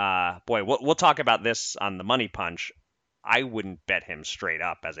 But, boy, we'll talk about this on the Money Punch. I wouldn't bet him straight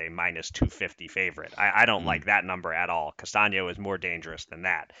up as a minus 250 favorite. I don't like that number at all. Castaño is more dangerous than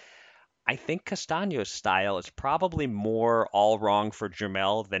that. I think Castaño's style is probably more all wrong for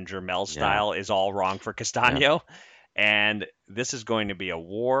Jermell than Jermell's style is all wrong for Castaño. Yeah. And this is going to be a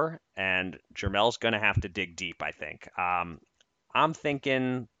war, and Jermell's going to have to dig deep, I think. I'm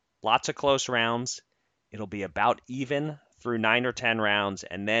thinking lots of close rounds. It'll be about even through 9 or 10 rounds,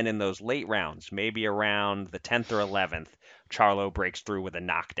 and then in those late rounds, maybe around the 10th or 11th, Charlo breaks through with a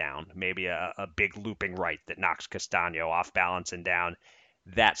knockdown, maybe a big looping right that knocks Castaño off balance and down.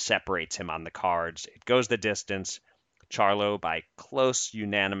 That separates him on the cards. It goes the distance. Charlo by close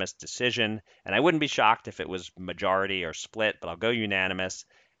unanimous decision. And I wouldn't be shocked if it was majority or split, but I'll go unanimous.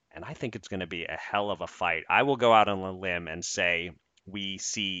 And I think it's going to be a hell of a fight. I will go out on a limb and say we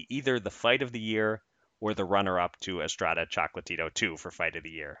see either the fight of the year or the runner-up to Estrada Chocolatito 2 for fight of the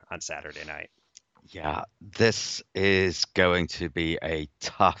year on Saturday night. Yeah, this is going to be a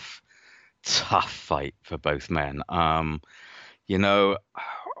tough fight for both men. We know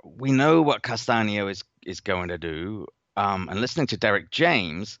what Castaño is going to do. And listening to Derek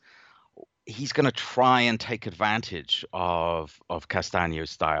James, he's going to try and take advantage of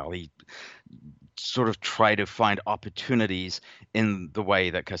Castaño's style. He sort of try to find opportunities in the way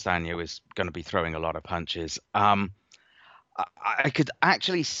that Castaño is going to be throwing a lot of punches. I could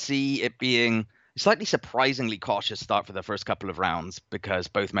actually see it being a slightly surprisingly cautious start for the first couple of rounds because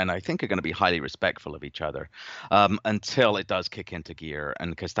both men, I think, are going to be highly respectful of each other until it does kick into gear.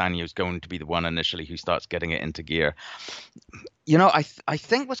 And Castaño is going to be the one initially who starts getting it into gear. You know, I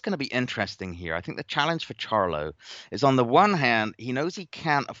think what's going to be interesting here, I think the challenge for Charlo is, on the one hand, he knows he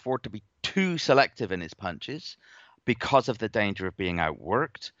can't afford to be too selective in his punches because of the danger of being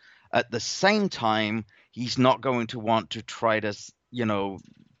outworked. At the same time, he's not going to want to try to,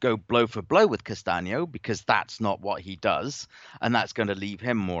 go blow for blow with Castaño because that's not what he does, and that's going to leave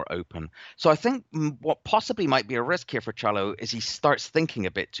him more open. So I think what possibly might be a risk here for Charlo is he starts thinking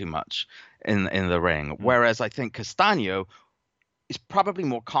a bit too much in the ring, whereas I think Castaño is probably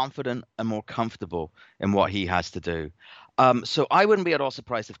more confident and more comfortable in what he has to do. So I wouldn't be at all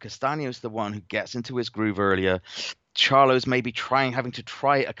surprised if Castaño's the one who gets into his groove earlier. Charlo's maybe having to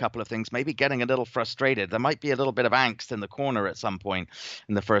try a couple of things, maybe getting a little frustrated. There might be a little bit of angst in the corner at some point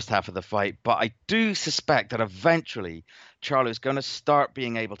in the first half of the fight. But I do suspect that eventually Charlo's going to start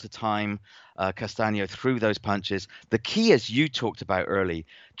being able to time Castaño through those punches. The key, as you talked about early,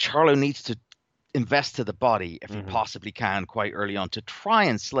 Charlo needs to invest to the body if he possibly can quite early on to try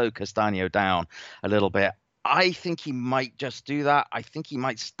and slow Castaño down a little bit. I think he might just do that. I think he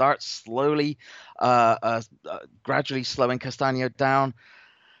might start slowly, gradually slowing Castaño down,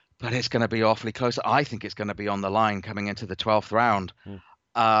 but it's going to be awfully close. I think it's going to be on the line coming into the 12th round.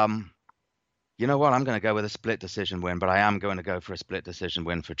 You know what? I'm going to go with a split decision win, but I am going to go for a split decision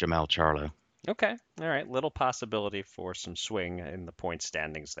win for Jermell Charlo. Okay. All right. Little possibility for some swing in the point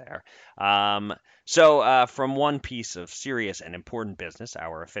standings there. So from one piece of serious and important business,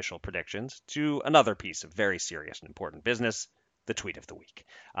 our official predictions, to another piece of very serious and important business, the tweet of the week.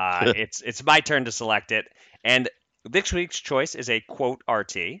 It's my turn to select it. And this week's choice is a quote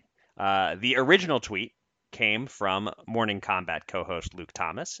RT. The original tweet came from Morning Combat co-host Luke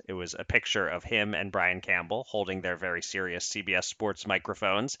Thomas. It was a picture of him and Brian Campbell holding their very serious CBS Sports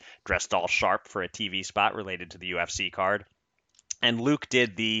microphones, dressed all sharp for a TV spot related to the UFC card. And Luke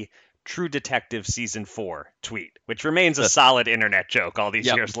did the True Detective Season 4 tweet, which remains a solid internet joke all these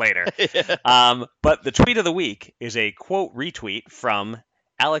years later. But the tweet of the week is a quote retweet from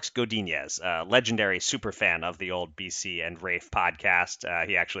Alex Godinez, a legendary superfan of the old BC and Rafe podcast.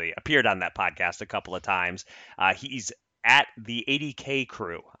 He actually appeared on that podcast a couple of times. He's at the 80K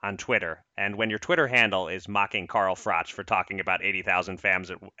crew on Twitter. And when your Twitter handle is mocking Carl Froch for talking about 80,000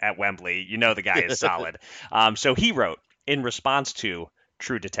 fans at Wembley, you know the guy is solid. So he wrote, in response to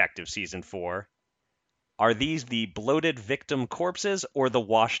True Detective Season 4, are these the bloated victim corpses or the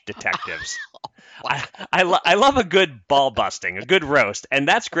washed detectives? I love a good ball busting, a good roast, and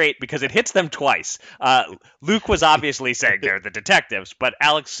that's great because it hits them twice. Luke was obviously saying they're the detectives, but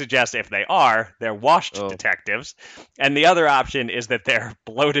Alex suggests if they are, they're washed detectives, and the other option is that they're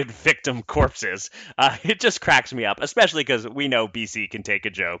bloated victim corpses. It just cracks me up, especially because we know BC can take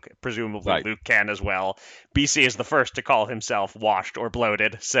a joke. Presumably right. Luke can as well. BC is the first to call himself washed or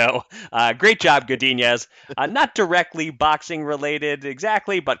bloated, so great job, Godinez. Not directly boxing related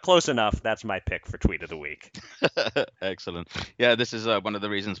exactly, but close enough. That's my pick for tweet of the week. Excellent. Yeah, this is one of the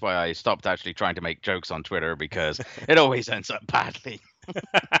reasons why I stopped actually trying to make jokes on Twitter, because it always ends up badly.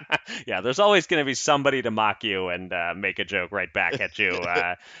 Yeah, there's always going to be somebody to mock you and make a joke right back at you.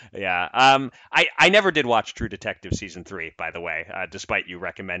 I never did watch True Detective Season 3, by the way, despite you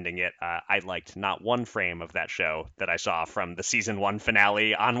recommending it. I liked not one frame of that show that I saw from the Season 1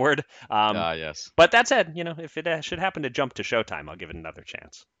 finale onward. Yes. But that said, if it should happen to jump to Showtime, I'll give it another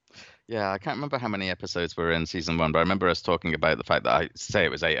chance. Yeah, I can't remember how many episodes were in Season 1, but I remember us talking about the fact that I say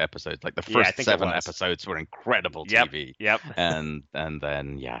it was 8 episodes. Like the first 7 episodes were incredible TV. Yep. And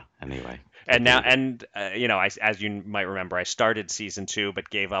then, anyway. And now, as you might remember, I started Season 2, but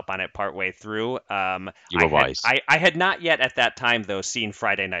gave up on it partway through. You were wise. I had not yet at that time, though, seen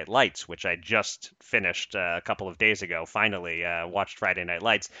Friday Night Lights, which I just finished a couple of days ago. Finally watched Friday Night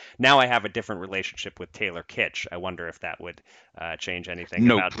Lights. Now I have a different relationship with Taylor Kitsch. I wonder if that would change anything.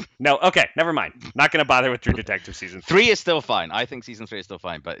 Nope. No, okay, never mind. Not going to bother with True Detective Season 3. 3 is still fine. I think Season 3 is still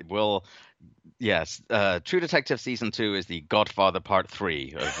fine, but we'll... Yes, True Detective Season 2 is the Godfather Part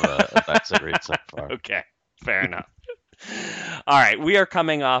 3 of that series so far. Okay, fair enough. All right, we are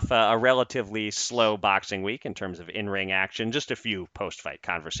coming off a relatively slow boxing week in terms of in-ring action. Just a few post-fight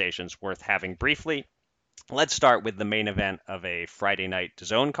conversations worth having briefly. Let's start with the main event of a Friday night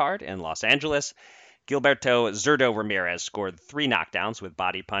DAZN card in Los Angeles. Gilberto Zurdo Ramirez scored 3 knockdowns with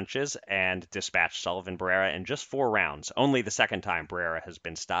body punches and dispatched Sullivan Barrera in just 4 rounds, only the second time Barrera has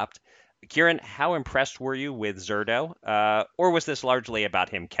been stopped. Kieran, how impressed were you with Zurdo? Or was this largely about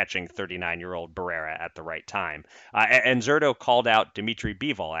him catching 39-year-old Barrera at the right time? And Zurdo called out Dimitri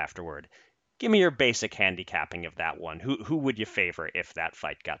Bivol afterward. Give me your basic handicapping of that one. Who would you favor if that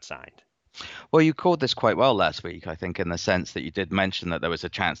fight got signed? Well, you called this quite well last week, I think, in the sense that you did mention that there was a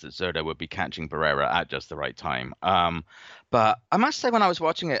chance that Zurdo would be catching Barrera at just the right time. But I must say, when I was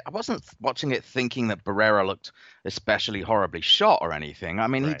watching it, I wasn't watching it thinking that Barrera looked especially horribly shot or anything. I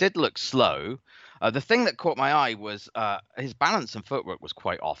mean, He did look slow. The thing that caught my eye was his balance and footwork was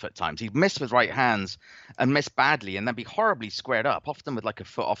quite off at times. He'd miss with right hands and miss badly and then be horribly squared up, often with like a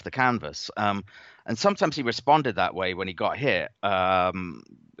foot off the canvas. And sometimes he responded that way when he got hit,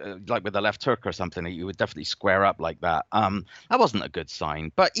 like with the left hook or something. He would definitely square up like that. That wasn't a good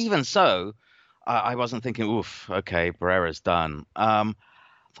sign. But even so, I wasn't thinking, oof, okay, Barrera's done.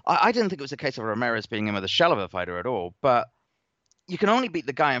 I didn't think it was a case of Ramirez being in with a shell of a fighter at all. But you can only beat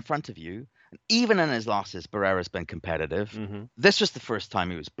the guy in front of you. And even in his losses, Barrera's been competitive. Mm-hmm. This was the first time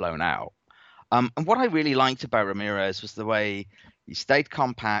he was blown out. And what I really liked about Ramirez was the way he stayed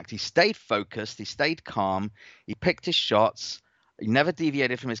compact, he stayed focused, he stayed calm, he picked his shots, he never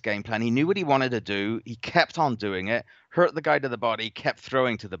deviated from his game plan. He knew what he wanted to do. He kept on doing it, hurt the guy to the body, kept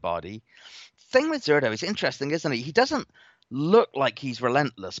throwing to the body. Thing with Zurdo is interesting, isn't he? He doesn't look like he's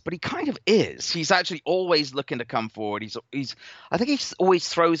relentless, but he kind of is. He's actually always looking to come forward. I think he always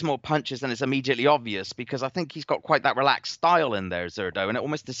throws more punches than is immediately obvious, because I think he's got quite that relaxed style in there, Zurdo, and it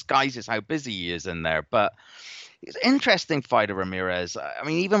almost disguises how busy he is in there. But he's an interesting fighter, Ramirez. I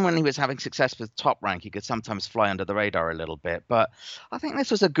mean, even when he was having success with Top Rank, he could sometimes fly under the radar a little bit. But I think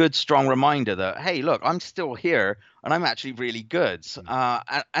this was a good, strong reminder that, hey, look, I'm still here, and I'm actually really good.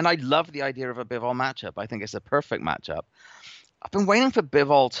 And I love the idea of a Bivol matchup. I think it's a perfect matchup. I've been waiting for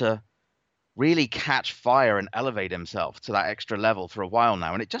Bivol to really catch fire and elevate himself to that extra level for a while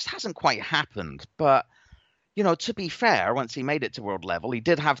now, and it just hasn't quite happened. But, you know, to be fair, once he made it to world level, he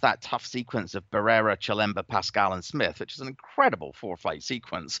did have that tough sequence of Barrera, Chilemba, Pascal, and Smith, which is an incredible 4-fight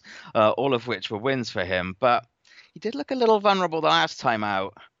sequence, all of which were wins for him. But he did look a little vulnerable the last time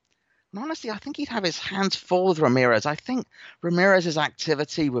out. And honestly, I think he'd have his hands full with Ramirez. I think Ramirez's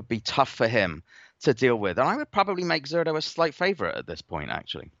activity would be tough for him to deal with. And I would probably make Zurdo a slight favorite at this point,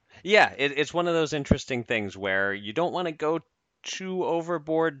 actually. Yeah, it's one of those interesting things where you don't want to go too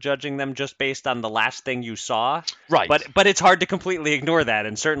overboard judging them just based on the last thing you saw. Right. But it's hard to completely ignore that.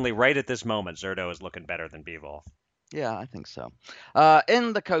 And certainly right at this moment, Zurdo is looking better than Bivol. Yeah, I think so.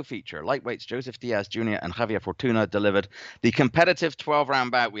 In the co-feature, lightweights Joseph Diaz Jr. and Javier Fortuna delivered the competitive 12-round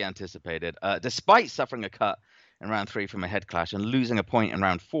bout we anticipated, despite suffering a cut in round 3 from a head clash and losing a point in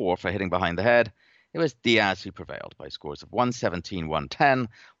round 4 for hitting behind the head. It was Diaz who prevailed by scores of 117-110,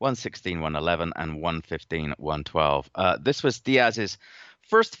 116-111, and 115-112. This was Diaz's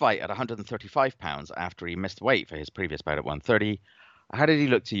first fight at 135 pounds after he missed weight for his previous bout at 130. How did he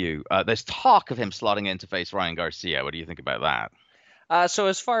look to you? There's talk of him slotting in to face Ryan Garcia. What do you think about that? So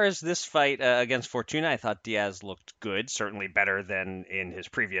as far as this fight against Fortuna, I thought Diaz looked good, certainly better than in his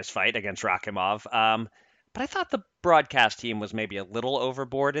previous fight against Rakhimov. But I thought the broadcast team was maybe a little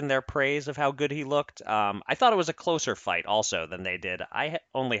overboard in their praise of how good he looked. I thought it was a closer fight also than they did. I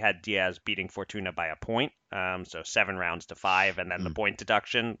only had Diaz beating Fortuna by a point, so 7 rounds to 5, and then the point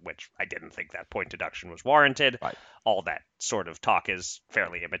deduction, which I didn't think that point deduction was warranted. Right. All that sort of talk is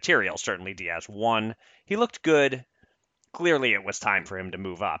fairly immaterial. Certainly Diaz won. He looked good. Clearly it was time for him to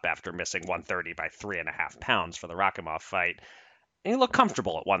move up after missing 130 by 3.5 pounds for the Rakhimov fight. And he looked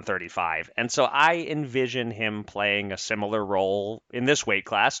comfortable at 135, and so I envision him playing a similar role in this weight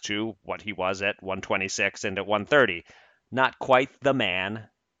class to what he was at 126 and at 130. Not quite the man,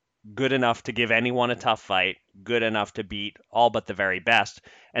 good enough to give anyone a tough fight, good enough to beat all but the very best.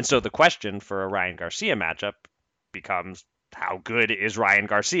 And so the question for a Ryan Garcia matchup becomes, how good is Ryan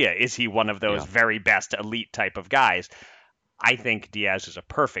Garcia? Is he one of those very best elite type of guys? I think Diaz is a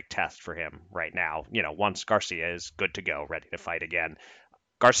perfect test for him right now. You know, once Garcia is good to go, ready to fight again.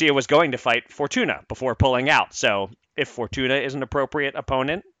 Garcia was going to fight Fortuna before pulling out. So if Fortuna is an appropriate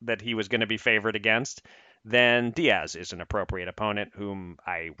opponent that he was going to be favored against, then Diaz is an appropriate opponent whom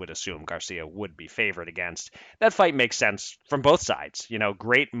I would assume Garcia would be favored against. That fight makes sense from both sides. You know,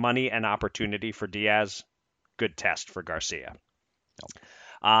 great money and opportunity for Diaz, good test for Garcia.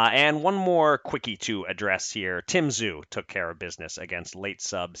 And one more quickie to address here. Tim Tszyu took care of business against late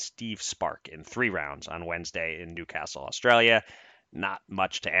sub Steve Spark in 3 rounds on Wednesday in Newcastle, Australia. Not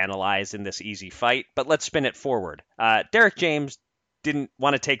much to analyze in this easy fight, but let's spin it forward. Derek James didn't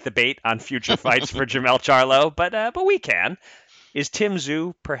want to take the bait on future fights for Jermell Charlo, but we can. Is Tim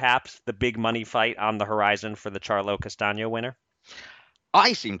Tszyu perhaps the big money fight on the horizon for the Charlo Castaño winner?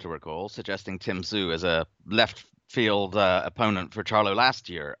 I seem to recall suggesting Tim Tszyu as a left field opponent for Charlo last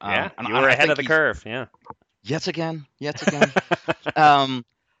year. You were ahead of the curve. Yeah. Yet again.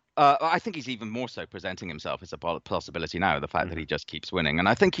 I think he's even more so presenting himself as a possibility now, the fact that he just keeps winning. And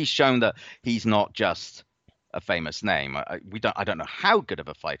I think he's shown that he's not just a famous name. I don't know how good of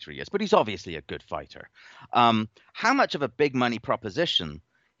a fighter he is, but he's obviously a good fighter. How much of a big money proposition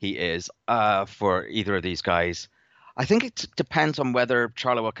he is for either of these guys, I think it depends on whether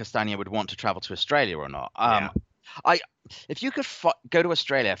Charlo or Castaño would want to travel to Australia or not. If you could go to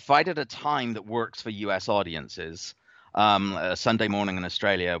Australia, fight at a time that works for US audiences, a Sunday morning in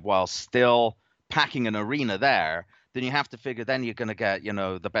Australia, while still packing an arena there, then you have to figure then you're going to get,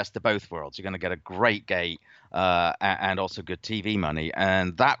 the best of both worlds. You're going to get a great gate and also good TV money.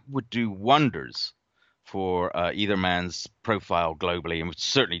 And that would do wonders for either man's profile globally and would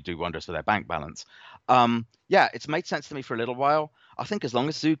certainly do wonders for their bank balance. It's made sense to me for a little while. I think as long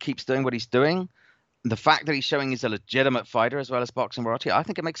as Tszyu keeps doing what he's doing, the fact that he's showing he's a legitimate fighter as well as boxing royalty, I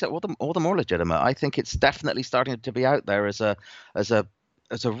think it makes it all the more legitimate. I think it's definitely starting to be out there as a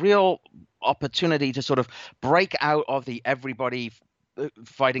real opportunity to sort of break out of the everybody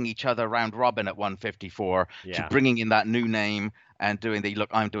fighting each other round robin at 154 to bringing in that new name and doing the look,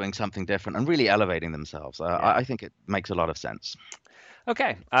 I'm doing something different and really elevating themselves. I think it makes a lot of sense.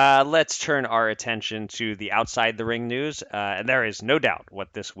 Okay, let's turn our attention to the outside the ring news. And there is no doubt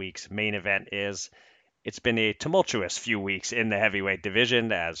what this week's main event is. It's been a tumultuous few weeks in the heavyweight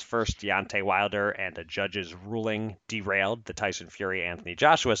division as first Deontay Wilder and a judge's ruling derailed the Tyson Fury-Anthony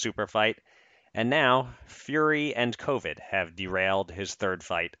Joshua super fight. And now Fury and COVID have derailed his third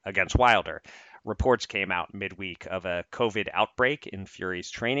fight against Wilder. Reports came out midweek of a COVID outbreak in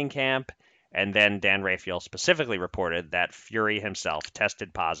Fury's training camp. And then Dan Rafael specifically reported that Fury himself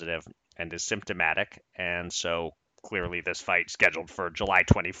tested positive and is symptomatic. And so clearly this fight, scheduled for July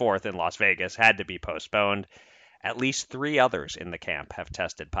 24th in Las Vegas, had to be postponed. At least 3 others in the camp have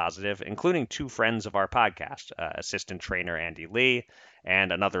tested positive, including 2 friends of our podcast, assistant trainer Andy Lee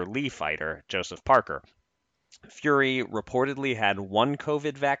and another Lee fighter, Joseph Parker. Fury reportedly had 1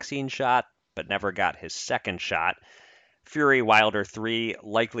 COVID vaccine shot, but never got his second shot. Fury Wilder 3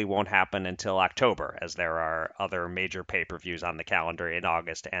 likely won't happen until October, as there are other major pay-per-views on the calendar in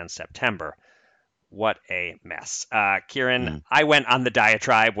August and September. What a mess. Kieran, I went on the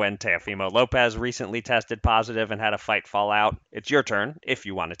diatribe when Teofimo Lopez recently tested positive and had a fight fall out. It's your turn, if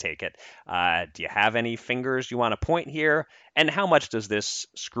you want to take it. Do you have any fingers you want to point here? And how much does this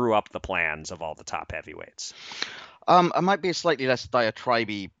screw up the plans of all the top heavyweights? I might be a slightly less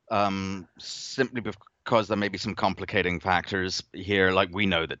diatribe simply because there may be some complicating factors here. Like, we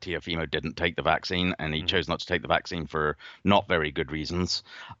know that Teofimo didn't take the vaccine, and he chose not to take the vaccine for not very good reasons.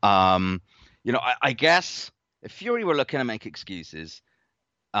 I guess if Fury were looking to make excuses,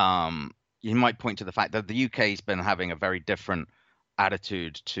 you might point to the fact that the UK's been having a very different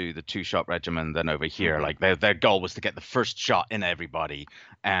attitude to the 2-shot regimen than over here. Like their goal was to get the first shot in everybody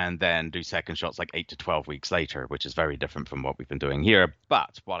and then do second shots like 8 to 12 weeks later, which is very different from what we've been doing here.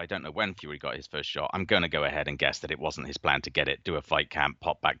 But while I don't know when Fury got his first shot, I'm going to go ahead and guess that it wasn't his plan to get it, do a fight camp,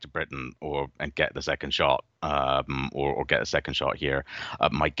 pop back to Britain, and get the second shot, or get a second shot here.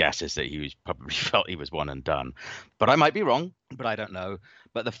 My guess is that he was probably felt he was one and done. But I might be wrong, but I don't know.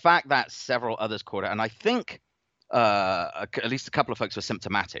 But the fact that several others caught it, and I think at least a couple of folks were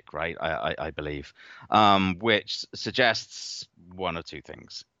symptomatic, right? I believe, which suggests one or two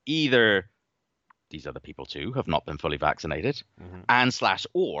things. Either these other people too have not been fully vaccinated,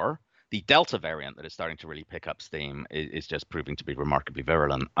 or the Delta variant that is starting to really pick up steam is just proving to be remarkably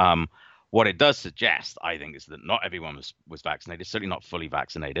virulent. What it does suggest, I think, is that not everyone was vaccinated, certainly not fully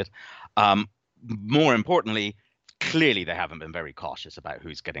vaccinated. More importantly, clearly they haven't been very cautious about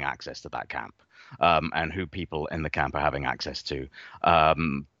who's getting access to that camp, and who people in the camp are having access to.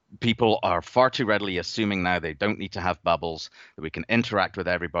 People are far too readily assuming now they don't need to have bubbles, that we can interact with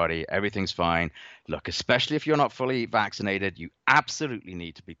everybody, everything's fine. Look, especially if you're not fully vaccinated, you absolutely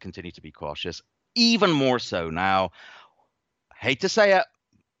need to continue to be cautious, even more so now. Hate to say it,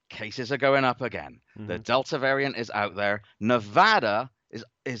 cases are going up again. The Delta variant is out there. Nevada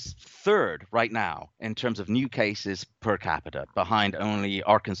is third right now in terms of new cases per capita, behind only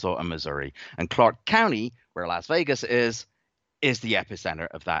Arkansas and Missouri. And Clark County, where Las Vegas is the epicenter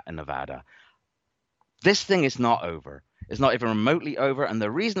of that in Nevada. This thing is not over. It's not even remotely over. And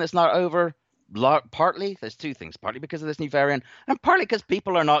the reason it's not over, partly, there's two things. Partly because of this new variant, and partly because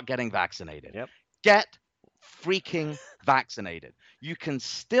people are not getting vaccinated. Yep. Get freaking vaccinated. You can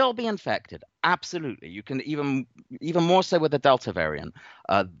still be infected. Absolutely. You can even more so with the Delta variant.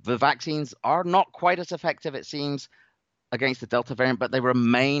 The vaccines are not quite as effective, it seems, against the Delta variant, but they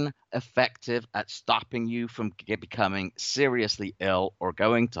remain effective at stopping you from becoming seriously ill or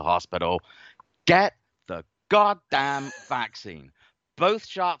going to hospital. Get the goddamn vaccine. Both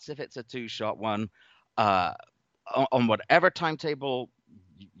shots, if it's a 2-shot one, on whatever timetable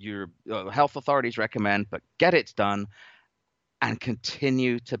your health authorities recommend, but get it done and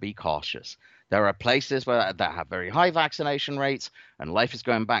continue to be cautious. There are places that have very high vaccination rates and life is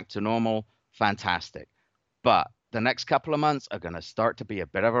going back to normal. Fantastic. But the next couple of months are going to start to be a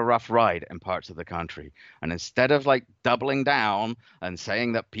bit of a rough ride in parts of the country. And instead of like doubling down and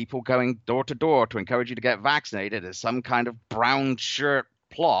saying that people going door to door to encourage you to get vaccinated is some kind of brown shirt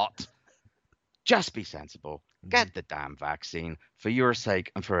plot, just be sensible. Get the damn vaccine for your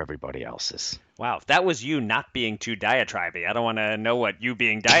sake and for everybody else's. Wow, if that was you not being too diatribe-y, I don't want to know what you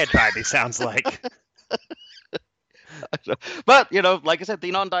being diatribe-y sounds like. But, like I said,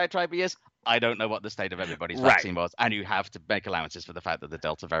 the non-diatribe is, I don't know what the state of everybody's vaccine was, and you have to make allowances for the fact that the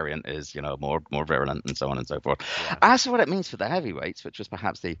Delta variant is, more virulent and so on and so forth. Yeah. As for what it means for the heavyweights, which was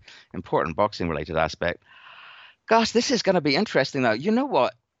perhaps the important boxing-related aspect, gosh, this is going to be interesting, though. You know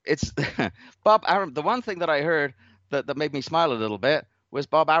what? It's Bob Arum. The one thing that I heard that made me smile a little bit was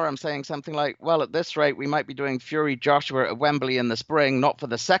Bob Arum saying something like, well, at this rate, we might be doing Fury Joshua at Wembley in the spring, not for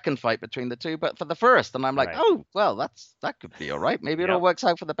the second fight between the two, but for the first. And I'm like, oh, well, that could be all right. Maybe it all works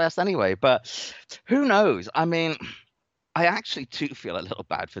out for the best anyway. But who knows? I mean, I actually do feel a little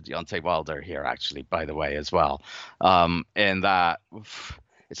bad for Deontay Wilder here, actually, by the way, as well, in that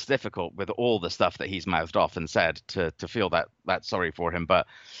it's difficult with all the stuff that he's mouthed off and said to feel that sorry for him. But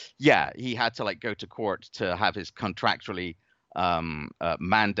yeah, he had to go to court to have his contractually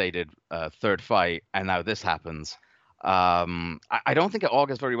mandated third fight, and now this happens. I don't think it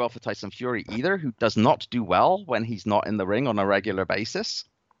augurs very well for Tyson Fury either, who does not do well when he's not in the ring on a regular basis.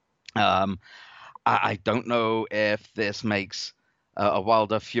 I don't know if this makes a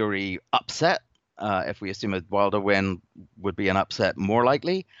Wilder Fury upset. If we assume a Wilder win would be an upset more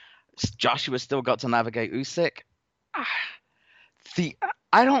likely. Joshua's still got to navigate Usyk.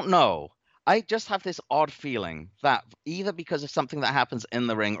 I don't know. I just have this odd feeling that either because of something that happens in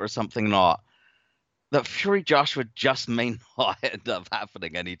the ring or something not, that Fury Joshua just may not end up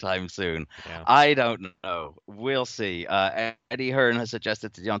happening anytime soon. Yeah. I don't know. We'll see. Eddie Hearn has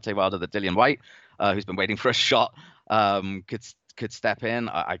suggested to Deontay Wilder that Dillian Whyte, who's been waiting for a shot, could step in.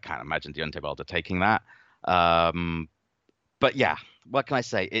 I can't imagine Deontay Wilder taking that. But yeah, what can I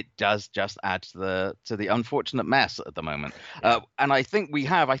say? It does just add to the unfortunate mess at the moment. And I think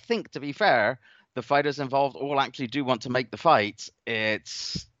to be fair, the fighters involved all actually do want to make the fights.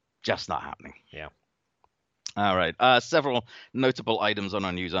 It's just not happening. Yeah. All right. Several notable items on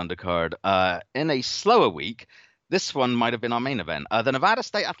our news undercard. In a slower week, this one might have been our main event. The Nevada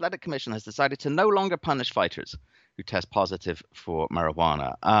State Athletic Commission has decided to no longer punish fighters who test positive for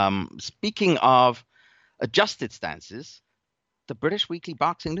marijuana. Speaking of adjusted stances, the British Weekly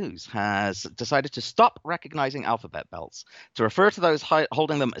Boxing News has decided to stop recognizing alphabet belts, to refer to those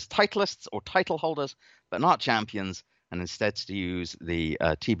holding them as titleists or title holders, but not champions, and instead to use the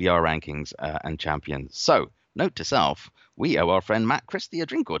TBR rankings and champions. So, note to self, we owe our friend Matt Christie a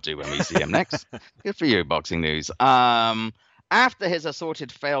drink or two when we see him next. Good for you, Boxing News. After his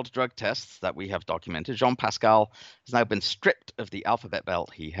assorted failed drug tests that we have documented, Jean Pascal has now been stripped of the alphabet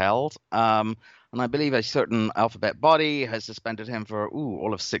belt he held. And I believe a certain alphabet body has suspended him for,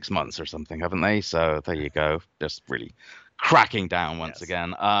 all of 6 months or something, haven't they? So there you go. Just really cracking down once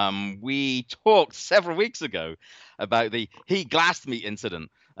again. We talked several weeks ago about the he glassed me incident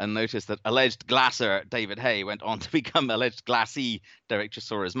and noticed that alleged glasser David Hay went on to become alleged glassee Derek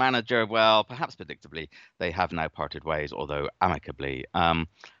Chisora's manager. Well, perhaps predictably, they have now parted ways, although amicably.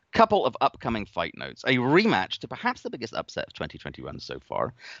 Couple of upcoming fight notes. A rematch to perhaps the biggest upset of 2021 so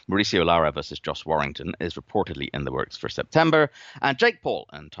far. Mauricio Lara versus Josh Warrington is reportedly in the works for September. And Jake Paul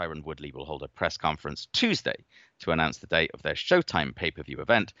and Tyron Woodley will hold a press conference Tuesday to announce the date of their Showtime pay-per-view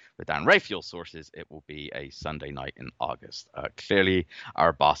event. With Dan Raphael sources, it will be a Sunday night in August. Clearly,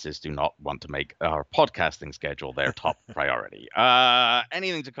 our bosses do not want to make our podcasting schedule their top priority.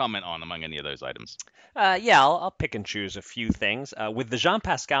 Anything to comment on among any of those items? I'll pick and choose a few things. With the Jean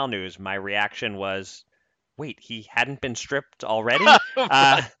Pascal news, my reaction was, wait, he hadn't been stripped already?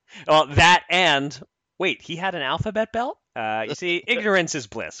 Well, that and, wait, he had an alphabet belt? You see, ignorance is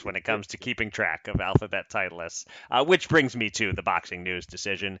bliss when it comes to keeping track of alphabet titleists, which brings me to the Boxing News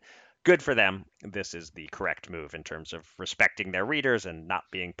decision. good for them. This is the correct move in terms of respecting their readers and not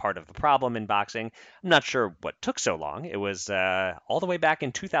being part of the problem in boxing. I'm not sure what took so long. It was all the way back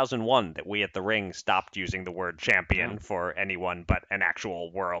in 2001 that we at the Ring stopped using the word champion for anyone but an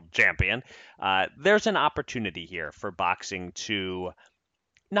actual world champion. There's an opportunity here for boxing to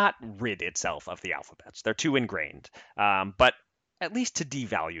not rid itself of the alphabets. They're too ingrained, but at least to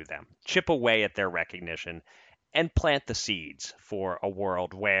devalue them, chip away at their recognition, and plant the seeds for a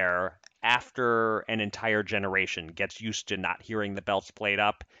world where, after an entire generation gets used to not hearing the belts played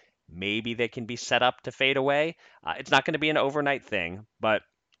up, maybe they can be set up to fade away. It's not going to be an overnight thing, but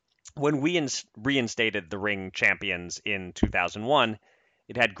when we reinstated the Ring champions in 2001,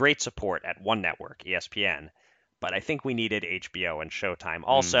 it had great support at one network, ESPN. But I think we needed HBO and Showtime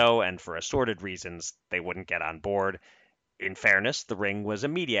also, and for assorted reasons, they wouldn't get on board. In fairness, the Ring was a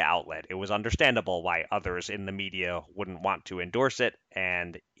media outlet. It was understandable why others in the media wouldn't want to endorse it,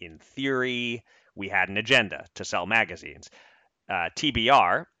 and in theory, we had an agenda to sell magazines.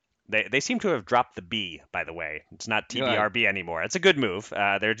 TBR, they seem to have dropped the B, by the way. It's not TBRB anymore. It's a good move.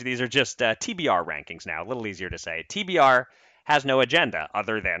 These are just TBR rankings now, a little easier to say. TBR has no agenda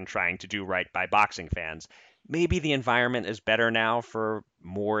other than trying to do right by boxing fans. Maybe the environment is better now for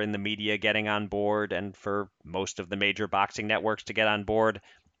more in the media getting on board and for most of the major boxing networks to get on board.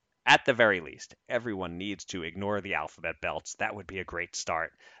 At the very least, everyone needs to ignore the alphabet belts. That would be a great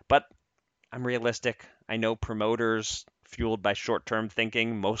start. But I'm realistic. I know promoters, fueled by short-term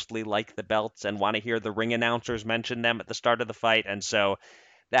thinking, mostly like the belts and want to hear the Ring announcers mention them at the start of the fight, and so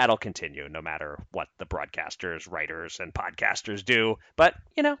that'll continue no matter what the broadcasters, writers, and podcasters do. But,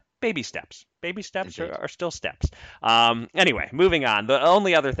 baby steps. Baby steps are still steps. Anyway, moving on. The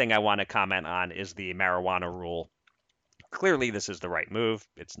only other thing I want to comment on is the marijuana rule. Clearly, this is the right move.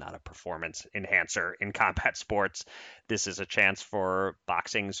 It's not a performance enhancer in combat sports. This is a chance for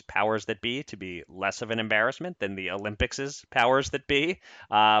boxing's powers that be to be less of an embarrassment than the Olympics' powers that be.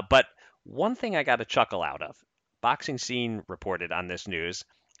 But one thing I got a chuckle out of. Boxing Scene reported on this news,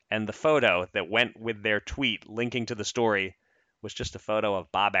 and the photo that went with their tweet linking to the story was just a photo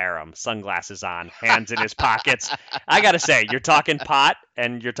of Bob Arum, sunglasses on, hands in his pockets. I got to say, you're talking pot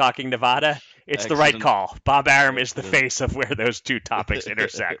and you're talking Nevada. It's the right call. Bob Arum is the face of where those two topics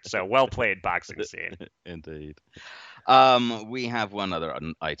intersect. So well played, Boxing Scene. Indeed. We have one other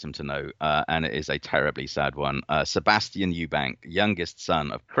item to note, and it is a terribly sad one. Sebastian Eubank, youngest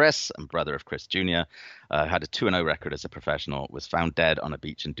son of Chris and brother of Chris Jr., had a 2-0 record as a professional, was found dead on a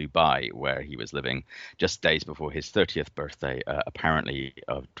beach in Dubai, where he was living just days before his 30th birthday, apparently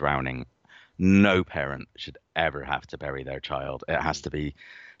of drowning. No parent should ever have to bury their child. It has to be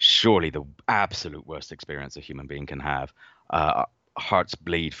surely the absolute worst experience a human being can have. Hearts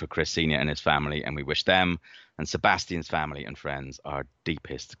bleed for Chris Sr. and his family, and we wish them and Sebastian's family and friends our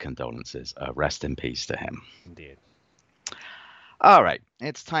deepest condolences. Rest in peace to him. Indeed. All right,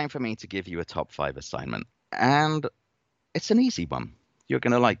 it's time for me to give you a top 5 assignment, and it's an easy one. You're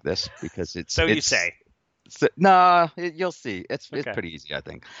going to like this because it's... you say. You'll see. It's pretty easy, I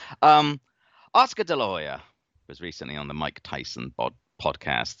think. Oscar De La Hoya was recently on the Mike Tyson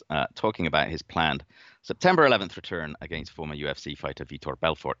podcast talking about his planned September 11th return against former UFC fighter Vitor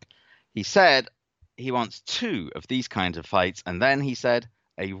Belfort. He said he wants 2 of these kinds of fights, and then he said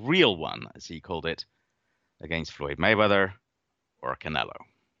a real one, as he called it, against Floyd Mayweather or Canelo.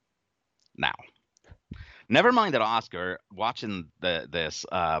 Now, never mind that Oscar, watching this,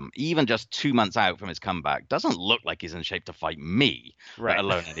 even just 2 months out from his comeback, doesn't look like he's in shape to fight me, let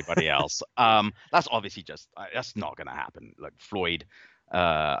alone anybody else. That's obviously that's not going to happen. Like Floyd,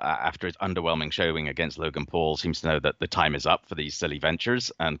 after his underwhelming showing against Logan Paul, seems to know that the time is up for these silly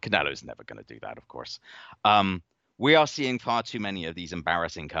ventures, and Canelo's never going to do that, of course. We are seeing far too many of these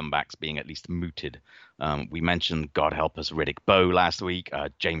embarrassing comebacks being at least mooted. We mentioned, God help us, Riddick Bowe last week.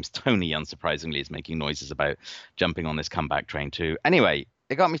 James Toney, unsurprisingly, is making noises about jumping on this comeback train too. Anyway,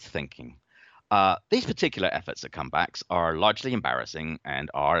 it got me to thinking. These particular efforts at comebacks are largely embarrassing and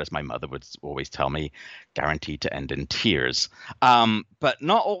are, as my mother would always tell me, guaranteed to end in tears. But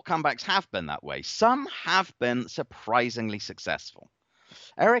not all comebacks have been that way. Some have been surprisingly successful.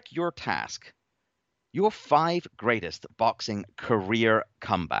 Eric, your task. Your 5 greatest boxing career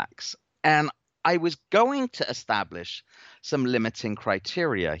comebacks. And I was going to establish some limiting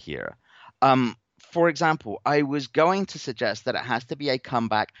criteria here. For example, I was going to suggest that it has to be a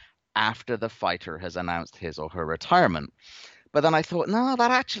comeback after the fighter has announced his or her retirement. But then I thought, no,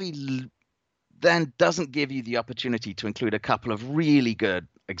 that actually then doesn't give you the opportunity to include a couple of really good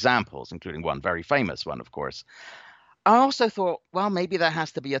examples, including one very famous one, of course. I also thought, well, maybe there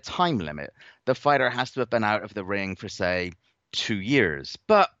has to be a time limit. The fighter has to have been out of the ring for, say, 2 years.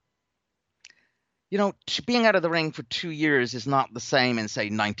 But being out of the ring for 2 years is not the same in, say,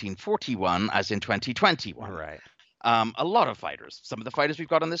 1941 as in 2021. Right. A lot of fighters, some of the fighters we've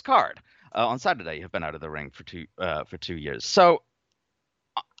got on this card on Saturday, have been out of the ring for 2 years. So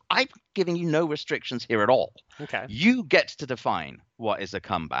I'm giving you no restrictions here at all. Okay. You get to define what is a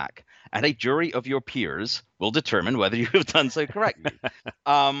comeback, and a jury of your peers will determine whether you have done so correctly.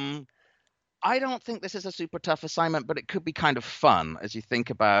 I don't think this is a super tough assignment, but it could be kind of fun as you think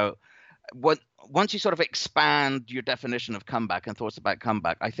about once you sort of expand your definition of comeback and thoughts about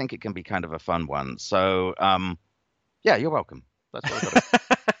comeback. I think it can be kind of a fun one. So, yeah, you're welcome. That's what I've got.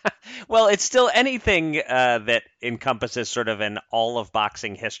 Well, it's still anything that encompasses sort of an all of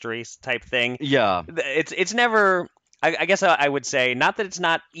boxing history type thing. Yeah. It's never. I guess I would say not that it's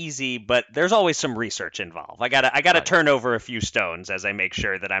not easy, but there's always some research involved. I gotta turn over a few stones as I make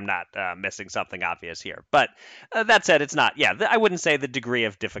sure that I'm not missing something obvious here. But that said, it's not. Yeah, I wouldn't say the degree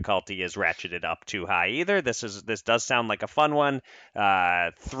of difficulty is ratcheted up too high either. This does sound like a fun one.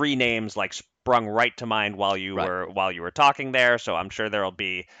 3 names sprung right to mind while you were talking there, so I'm sure there'll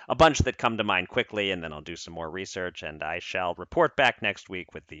be a bunch that come to mind quickly, and then I'll do some more research, and I shall report back next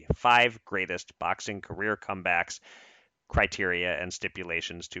week with the 5 greatest boxing career comebacks. Criteria and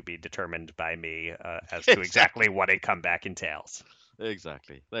stipulations to be determined by me as to exactly what a comeback entails.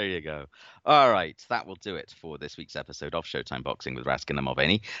 Exactly. There you go. All right. That will do it for this week's episode of Showtime Boxing with Raskin and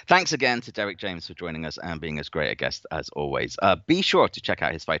Mulvaney. Thanks again to Derek James for joining us and being as great a guest as always. Be sure to check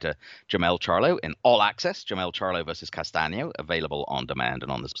out his fighter, Jermell Charlo, in All Access. Jermell Charlo versus Castaño, available on demand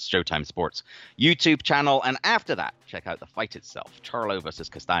and on the Showtime Sports YouTube channel. And after that, check out the fight itself, Charlo versus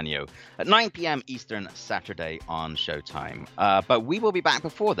Castaño, at 9 p.m. Eastern, Saturday on Showtime. But we will be back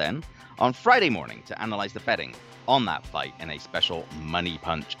before then on Friday morning to analyze the betting on that fight in a special Money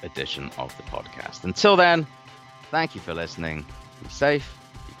Punch edition of the podcast. Until then, thank you for listening. Be safe,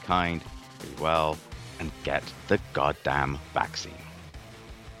 be kind, be well, and get the goddamn vaccine.